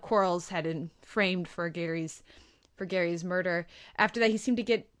when Quarles had been framed for Gary's murder, after that he seemed to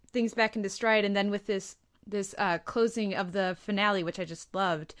get things back into stride. And then with this closing of the finale, which I just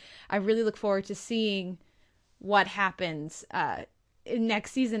loved, I really look forward to seeing what happens in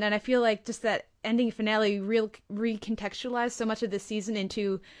next season. And I feel like just that ending finale recontextualized so much of this season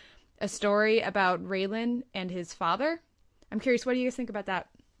into a story about Raylan and his father. I'm curious, what do you guys think about that?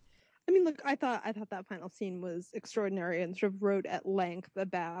 I mean, look, I thought that final scene was extraordinary and sort of wrote at length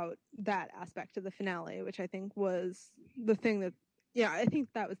about that aspect of the finale, which I think was the thing that, I think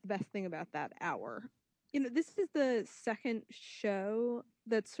that was the best thing about that hour. This is the second show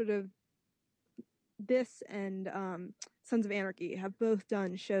that's sort of, this and Sons of Anarchy have both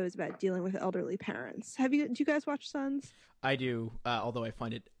done shows about dealing with elderly parents. Do you guys watch Sons? I do, although I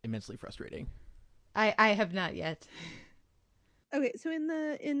find it immensely frustrating. I have not yet. Okay, so in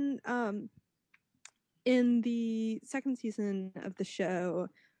the second season of the show,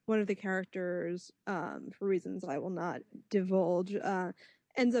 one of the characters, for reasons I will not divulge,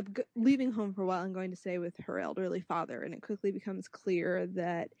 ends up leaving home for a while and going to stay with her elderly father, and it quickly becomes clear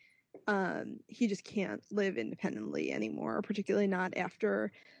that he just can't live independently anymore, particularly not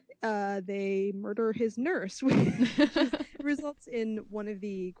after they murder his nurse, which results in one of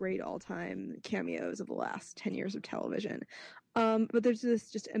the great all-time cameos of the last 10 years of television. But there's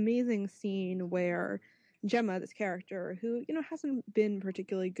this just amazing scene where Gemma, this character, who, hasn't been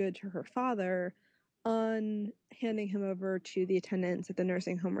particularly good to her father, on handing him over to the attendants at the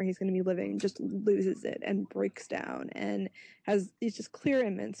nursing home where he's going to be living, just loses it and breaks down and has these just clear,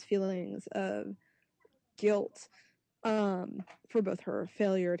 immense feelings of guilt for both her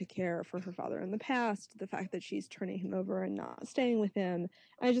failure to care for her father in the past, the fact that she's turning him over and not staying with him.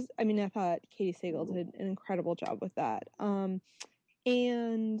 I thought Katie Sagal did an incredible job with that. And,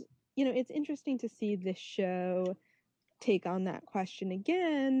 it's interesting to see this show take on that question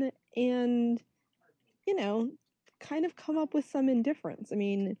again and, kind of come up with some indifference. I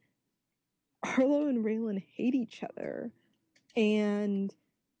mean, Arlo and Raylan hate each other. And,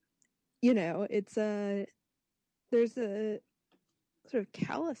 there's a sort of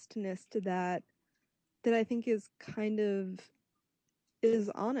callousness to that I think is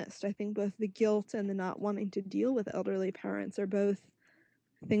honest. I think both the guilt and the not wanting to deal with elderly parents are both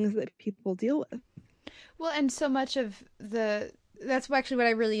things that people deal with. Well, and so much of that's actually what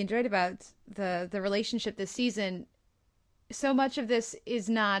I really enjoyed about the relationship this season. So much of this is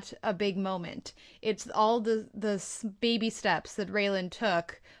not a big moment. It's all the baby steps that Raylan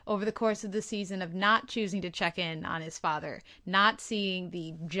took over the course of the season of not choosing to check in on his father, not seeing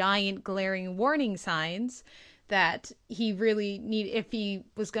the giant glaring warning signs that he really if he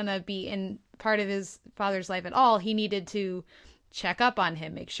was going to be in part of his father's life at all, he needed to check up on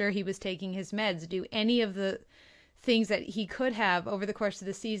him, make sure he was taking his meds, do any of the things that he could have over the course of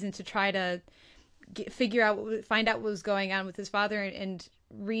the season to try to find out what was going on with his father and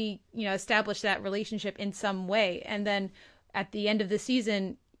establish that relationship in some way. And then at the end of the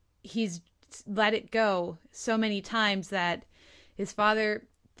season, he's let it go so many times that his father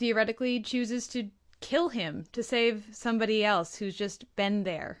theoretically chooses to kill him to save somebody else who's just been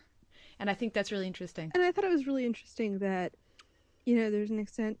there. And I think that's really interesting. And I thought it was really interesting that, there's an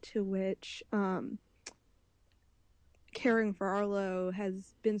extent to which caring for Arlo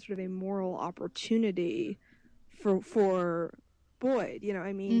has been sort of a moral opportunity for Boyd.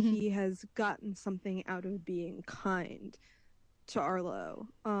 He has gotten something out of being kind to Arlo.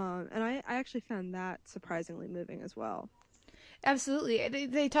 And I actually found that surprisingly moving as well. Absolutely.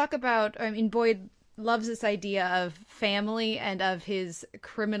 They talk about, Boyd loves this idea of family and of his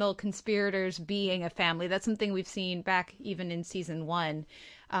criminal conspirators being a family. That's something we've seen back even in season 1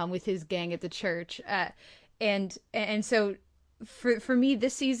 with his gang at the church. And so for me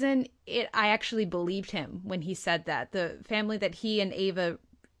this season, I actually believed him when he said that. The family that he and Ava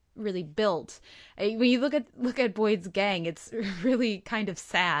really built. When you look at Boyd's gang, it's really kind of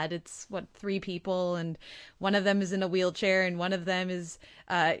sad. It's 3 people, and one of them is in a wheelchair, and one of them is,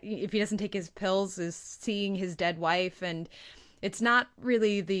 if he doesn't take his pills, is seeing his dead wife, and it's not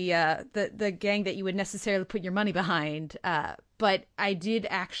really the gang that you would necessarily put your money behind. But I did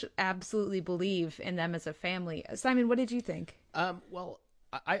actually absolutely believe in them as a family. Simon, what did you think? Well,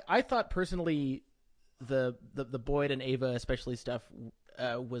 I thought personally the Boyd and Ava especially stuff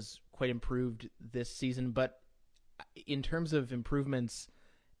was quite improved this season, but in terms of improvements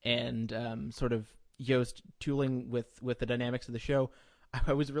and sort of Yost tooling with the dynamics of the show,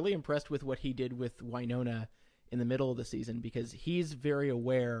 I was really impressed with what he did with Wynonna in the middle of the season, because he's very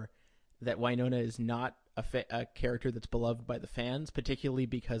aware that Wynonna is not a character that's beloved by the fans, particularly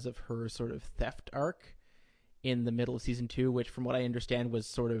because of her sort of theft arc in the middle of season 2, which from what I understand was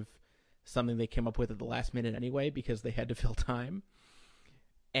sort of something they came up with at the last minute anyway because they had to fill time.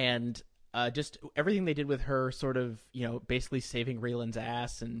 And just everything they did with her sort of, basically saving Raylan's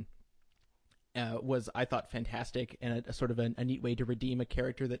ass and was, I thought, fantastic, and a sort of a neat way to redeem a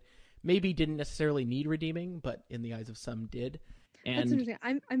character that maybe didn't necessarily need redeeming, but in the eyes of some did. And that's interesting.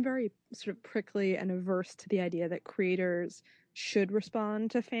 I'm very sort of prickly and averse to the idea that creators should respond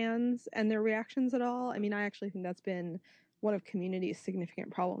to fans and their reactions at all. I mean, I actually think that's been one of Community's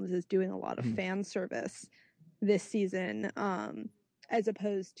significant problems, is doing a lot of fan service this season, as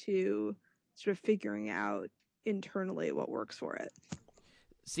opposed to sort of figuring out internally what works for it.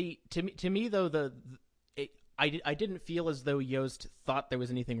 See, to me though, I didn't feel as though Yost thought there was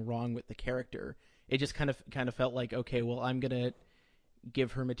anything wrong with the character. It just kind of felt like, okay, well, I'm gonna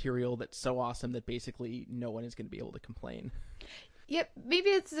give her material that's so awesome that basically no one is going to be able to complain. Yep, maybe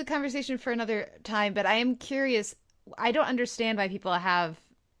it's a conversation for another time, but I am curious. I don't understand why people have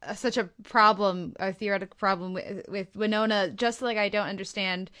such a problem, a theoretical problem with Wynonna, just like I don't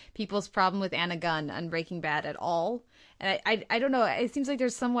understand people's problem with Anna Gunn on Breaking Bad at all. And I don't know, it seems like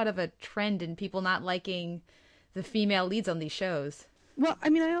there's somewhat of a trend in people not liking the female leads on these shows. Well, I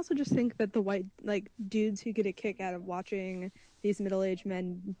mean, I also just think that the white, like, dudes who get a kick out of watching these middle-aged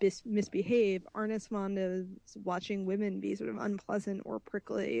men misbehave aren't as fond of watching women be sort of unpleasant or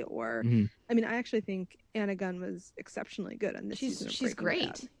prickly or... I mean, I actually think Anna Gunn was exceptionally good on this season of She's Breaking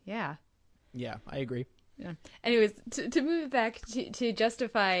great. Bad. Yeah. Yeah, I agree. Yeah. Anyways, to move back to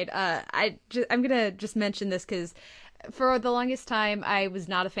Justified, I'm gonna just mention this because for the longest time I was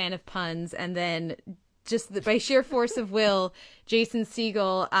not a fan of puns, and then just by sheer force of will, Jason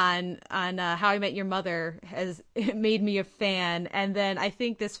Segel on How I Met Your Mother has made me a fan, and then I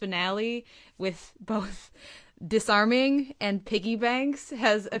think this finale with both Disarming and Piggy Banks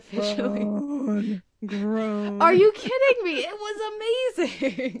has officially Grown. Are you kidding me? It was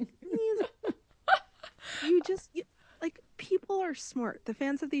amazing. Like, people are smart. The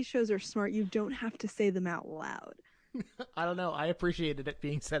fans of these shows are smart. You don't have to say them out loud. I don't know. I appreciated it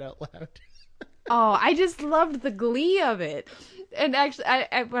being said out loud. Oh, I just loved the glee of it. And actually,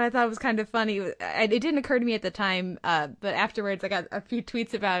 what I thought was kind of funny, it didn't occur to me at the time, but afterwards I got a few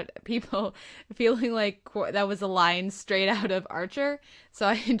tweets about people feeling like that was a line straight out of Archer. So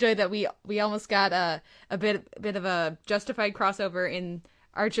I enjoyed that we almost got a bit of a Justified crossover in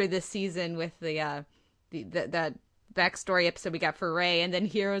Archer this season with that backstory episode we got for Ray, and then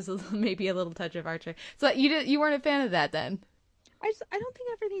here was maybe a little touch of Archer. So you weren't a fan of that then? I don't think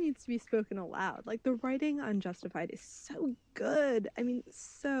everything needs to be spoken aloud. Like, the writing on Justified is so good. I mean,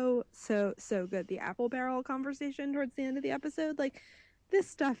 so good. The apple barrel conversation towards the end of the episode, like, this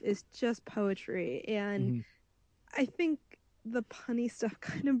stuff is just poetry, and I think the punny stuff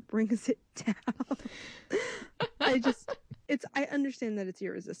kind of brings it down. I understand that it's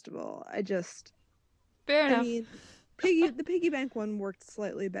irresistible. Fair enough. I mean, the piggy bank one worked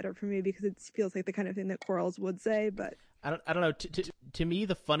slightly better for me because it feels like the kind of thing that Quarles would say, but I don't know. To me,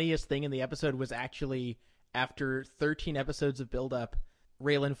 the funniest thing in the episode was actually after 13 episodes of build-up,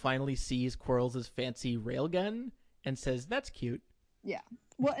 Raylan finally sees Quarles' fancy railgun and says, "That's cute." Yeah.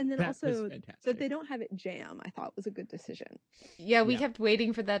 Well, and then That also was fantastic. that they don't have it jam, I thought was a good decision. Yeah, we kept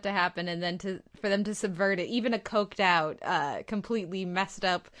waiting for that to happen, and then for them to subvert it. Even a coked out, completely messed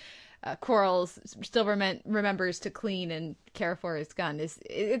up Quarles still remembers to clean and care for his gun.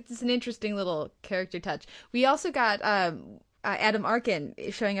 It's an interesting little character touch. We also got Adam Arkin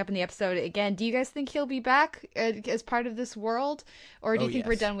showing up in the episode again. Do you guys think he'll be back as part of this world, or do you think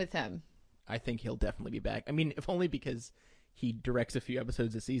we're done with him? I think he'll definitely be back. I mean, if only because he directs a few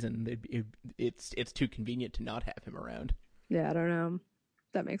episodes a season. It's too convenient to not have him around. Yeah, I don't know.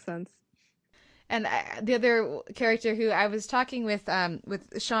 That makes sense. And the other character who I was talking with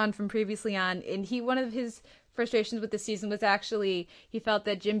Sean from previously on, and one of his frustrations with the season was actually he felt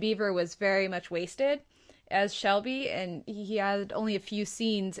that Jim Beaver was very much wasted as Shelby, and he had only a few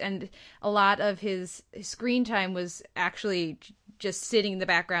scenes, and a lot of his screen time was actually just sitting in the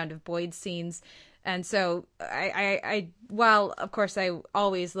background of Boyd's scenes. And so I while of course I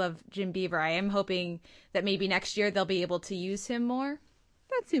always love Jim Beaver, I am hoping that maybe next year they'll be able to use him more.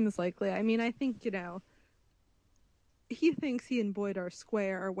 That seems likely. I mean, I think, he thinks he and Boyd are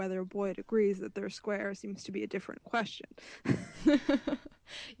square. Whether Boyd agrees that they're square seems to be a different question.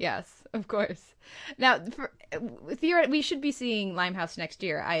 Yes, of course. Now, we should be seeing Limehouse next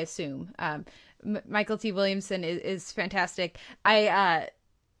year, I assume. Michael T. Williamson is fantastic. I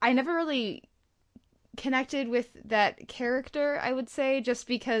never really connected with that character, I would say, just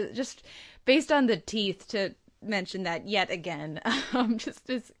based on the teeth, to mention that yet again. Just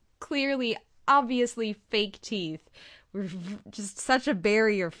as clearly, obviously fake teeth were just such a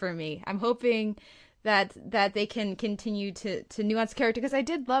barrier for me. I'm hoping that they can continue to nuance the character, because I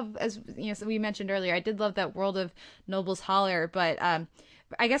did love, as so we mentioned earlier, I did love that world of Noble's Holler, but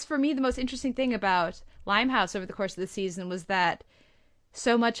I guess for me the most interesting thing about Limehouse over the course of the season was that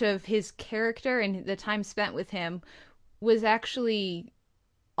so much of his character and the time spent with him was actually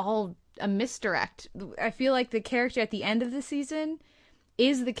all a misdirect. I feel like the character at the end of the season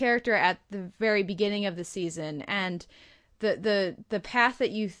is the character at the very beginning of the season, and the path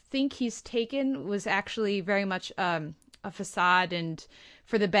that you think he's taken was actually very much a facade and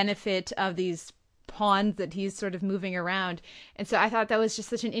for the benefit of these pawns that he's sort of moving around. And so I thought that was just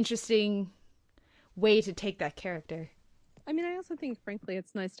such an interesting way to take that character. I mean, I also think, frankly,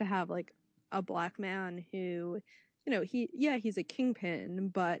 it's nice to have, like, a black man who, he's a kingpin,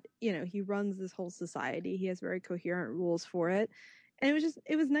 but, he runs this whole society. He has very coherent rules for it. And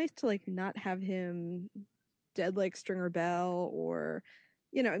it was nice to, like, not have him dead like Stringer Bell or,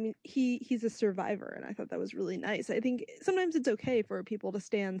 he's a survivor. And I thought that was really nice. I think sometimes it's okay for people to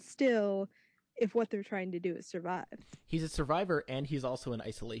stand still if what they're trying to do is survive. He's a survivor, and he's also an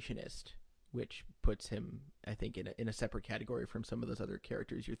isolationist, which puts him, I think, in a separate category from some of those other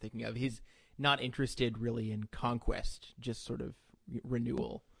characters you're thinking of. He's not interested really in conquest, just sort of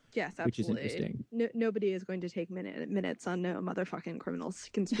renewal. Yes, absolutely. Which is interesting. Nobody is going to take minutes on no motherfucking criminals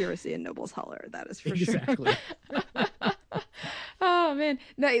conspiracy in Noble's Holler. That is for Exactly. sure. Oh man,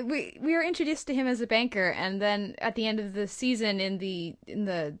 no, we were introduced to him as a banker, and then at the end of the season, in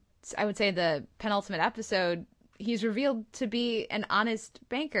the I would say the penultimate episode, he's revealed to be an honest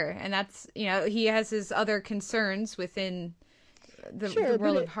banker, and that's, you know, he has his other concerns within the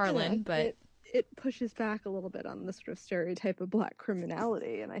world of Harlan, but it pushes back a little bit on the sort of stereotype of black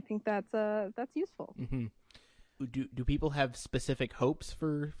criminality, and I think that's useful. Mm-hmm. Do people have specific hopes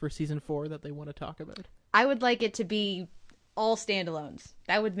for season 4 that they want to talk about? I would like it to be all standalones.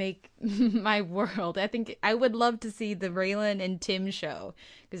 That would make my world. I think I would love to see the Raylan and Tim show,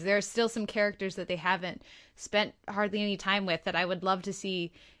 because there are still some characters that they haven't spent hardly any time with that I would love to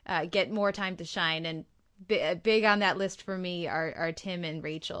see get more time to shine. And big on that list for me are Tim and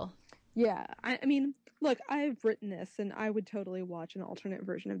Rachel. Yeah, I mean, look, I've written this, and I would totally watch an alternate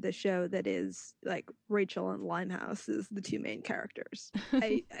version of this show that is like Rachel and Limehouse is the two main characters.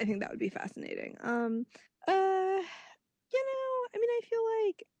 I think that would be fascinating. You know, I mean, I feel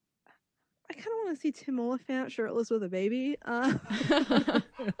like I kind of want to see Tim Oliphant shirtless with a baby.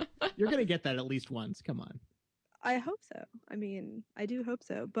 You're gonna get that at least once. Come on. I hope so. I mean, I do hope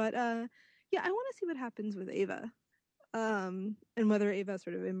so. But yeah, I want to see what happens with Ava. And whether Ava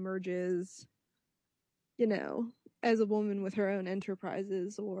sort of emerges, you know, as a woman with her own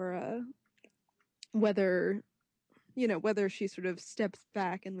enterprises, or whether she sort of steps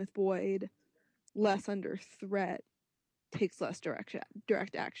back and with Boyd less under threat, takes less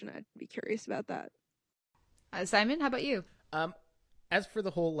direct action. I'd be curious about that. Simon, how about you? As for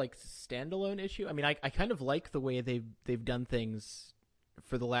the whole like standalone issue, I mean, I kind of like the way they've done things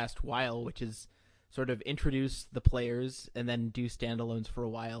for the last while, which is sort of introduce the players and then do standalones for a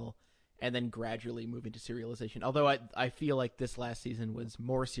while and then gradually move into serialization. Although I feel like this last season was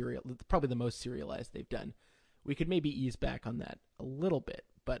more serial, probably the most serialized they've done. We could maybe ease back on that a little bit,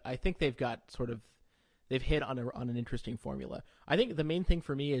 but I think they've hit on an interesting formula. I think the main thing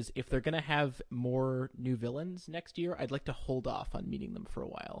for me is if they're going to have more new villains next year, I'd like to hold off on meeting them for a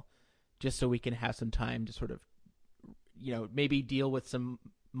while, just so we can have some time to sort of, you know, maybe deal with some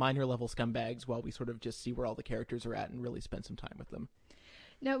minor level scumbags while we sort of just see where all the characters are at and really spend some time with them.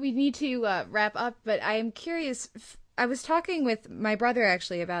 No, we need to wrap up, but I am curious. I was talking with my brother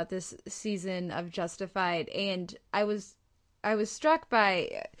actually about this season of Justified, and I was struck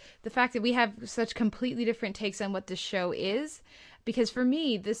by the fact that we have such completely different takes on what this show is, because for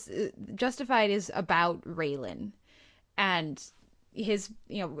me, this Justified is about Raylan, and his,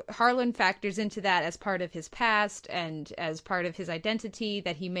 you know, Harlan factors into that as part of his past and as part of his identity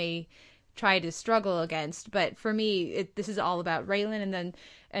that he may try to struggle against. But for me, this is all about Raylan,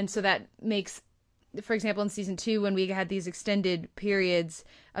 and so that makes, for example, in season 2, when we had these extended periods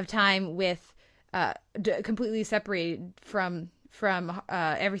of time with completely separated from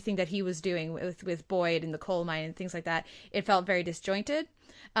everything that he was doing with Boyd and the coal mine and things like that, it felt very disjointed.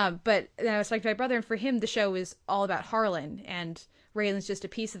 But then I was like, my brother, and for him, the show is all about Harlan, and Raylan's just a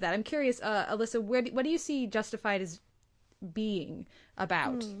piece of that. I'm curious, Alyssa, what do you see Justified as being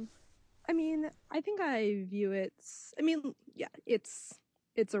about? I mean, I think I view it's a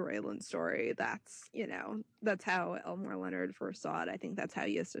Raylan story. That's, you know, that's how Elmore Leonard first saw it. I think that's how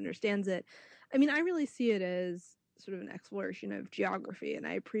Yost understands it. I mean, I really see it as sort of an exploration of geography, and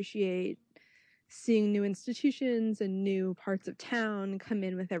I appreciate seeing new institutions and new parts of town come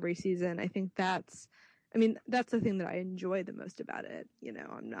in with every season. I think that's the thing that I enjoy the most about it. You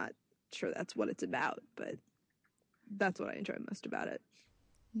know, I'm not sure that's what it's about, but that's what I enjoy most about it.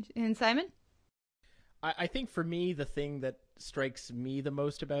 And Simon? I think for me, the thing that strikes me the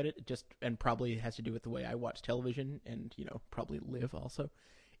most about it, and probably has to do with the way I watch television and, you know, probably live also,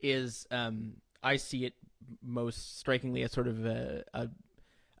 is I see it most strikingly as sort of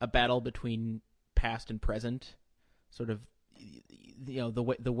a battle between past and present, sort of, you know,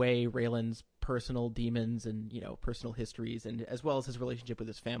 the way Raylan's personal demons and, you know, personal histories, and as well as his relationship with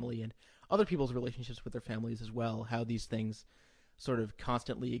his family and other people's relationships with their families as well, how these things sort of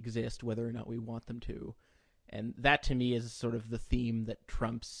constantly exist whether or not we want them to. And that to me is sort of the theme that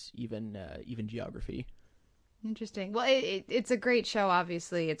trumps even geography. Interesting. Well, it's a great show,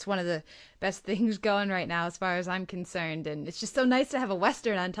 obviously. It's one of the best things going right now as far as I'm concerned, and it's just so nice to have a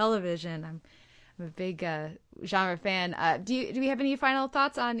Western on television. I'm a big genre fan. Do we have any final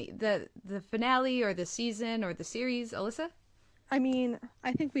thoughts on the finale or the season or the series, Alyssa? I mean,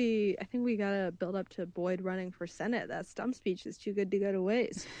 I think we gotta build up to Boyd running for Senate. That stump speech is too good to go to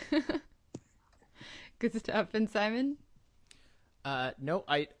waste. Good stuff. And Simon? No,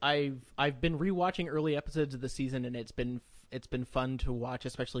 I've been rewatching early episodes of the season, and it's been fun to watch,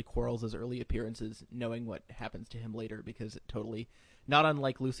 especially Quarles' early appearances, knowing what happens to him later, because it totally, not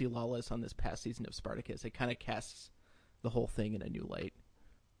unlike Lucy Lawless on this past season of Spartacus, it kind of casts the whole thing in a new light.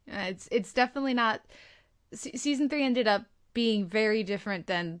 It's definitely not. Season 3 ended up being very different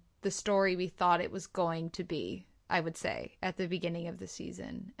than the story we thought it was going to be, I would say, at the beginning of the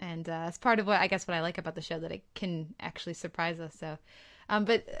season. And it's part of what I like about the show, that it can actually surprise us. So,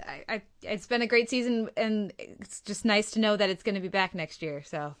 but it's been a great season, and it's just nice to know that it's going to be back next year.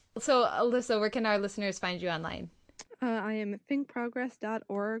 So Alyssa, where can our listeners find you online? I am at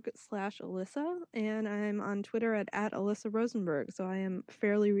thinkprogress.org/Alyssa, and I'm on Twitter at Alyssa Rosenberg, so I am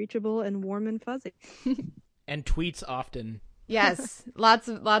fairly reachable and warm and fuzzy. And tweets often. Yes, lots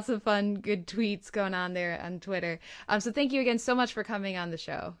of fun, good tweets going on there on Twitter. So thank you again so much for coming on the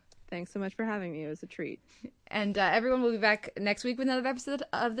show. Thanks so much for having me. It was a treat. And everyone will be back next week with another episode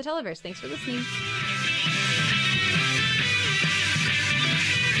of The Televerse. Thanks for listening.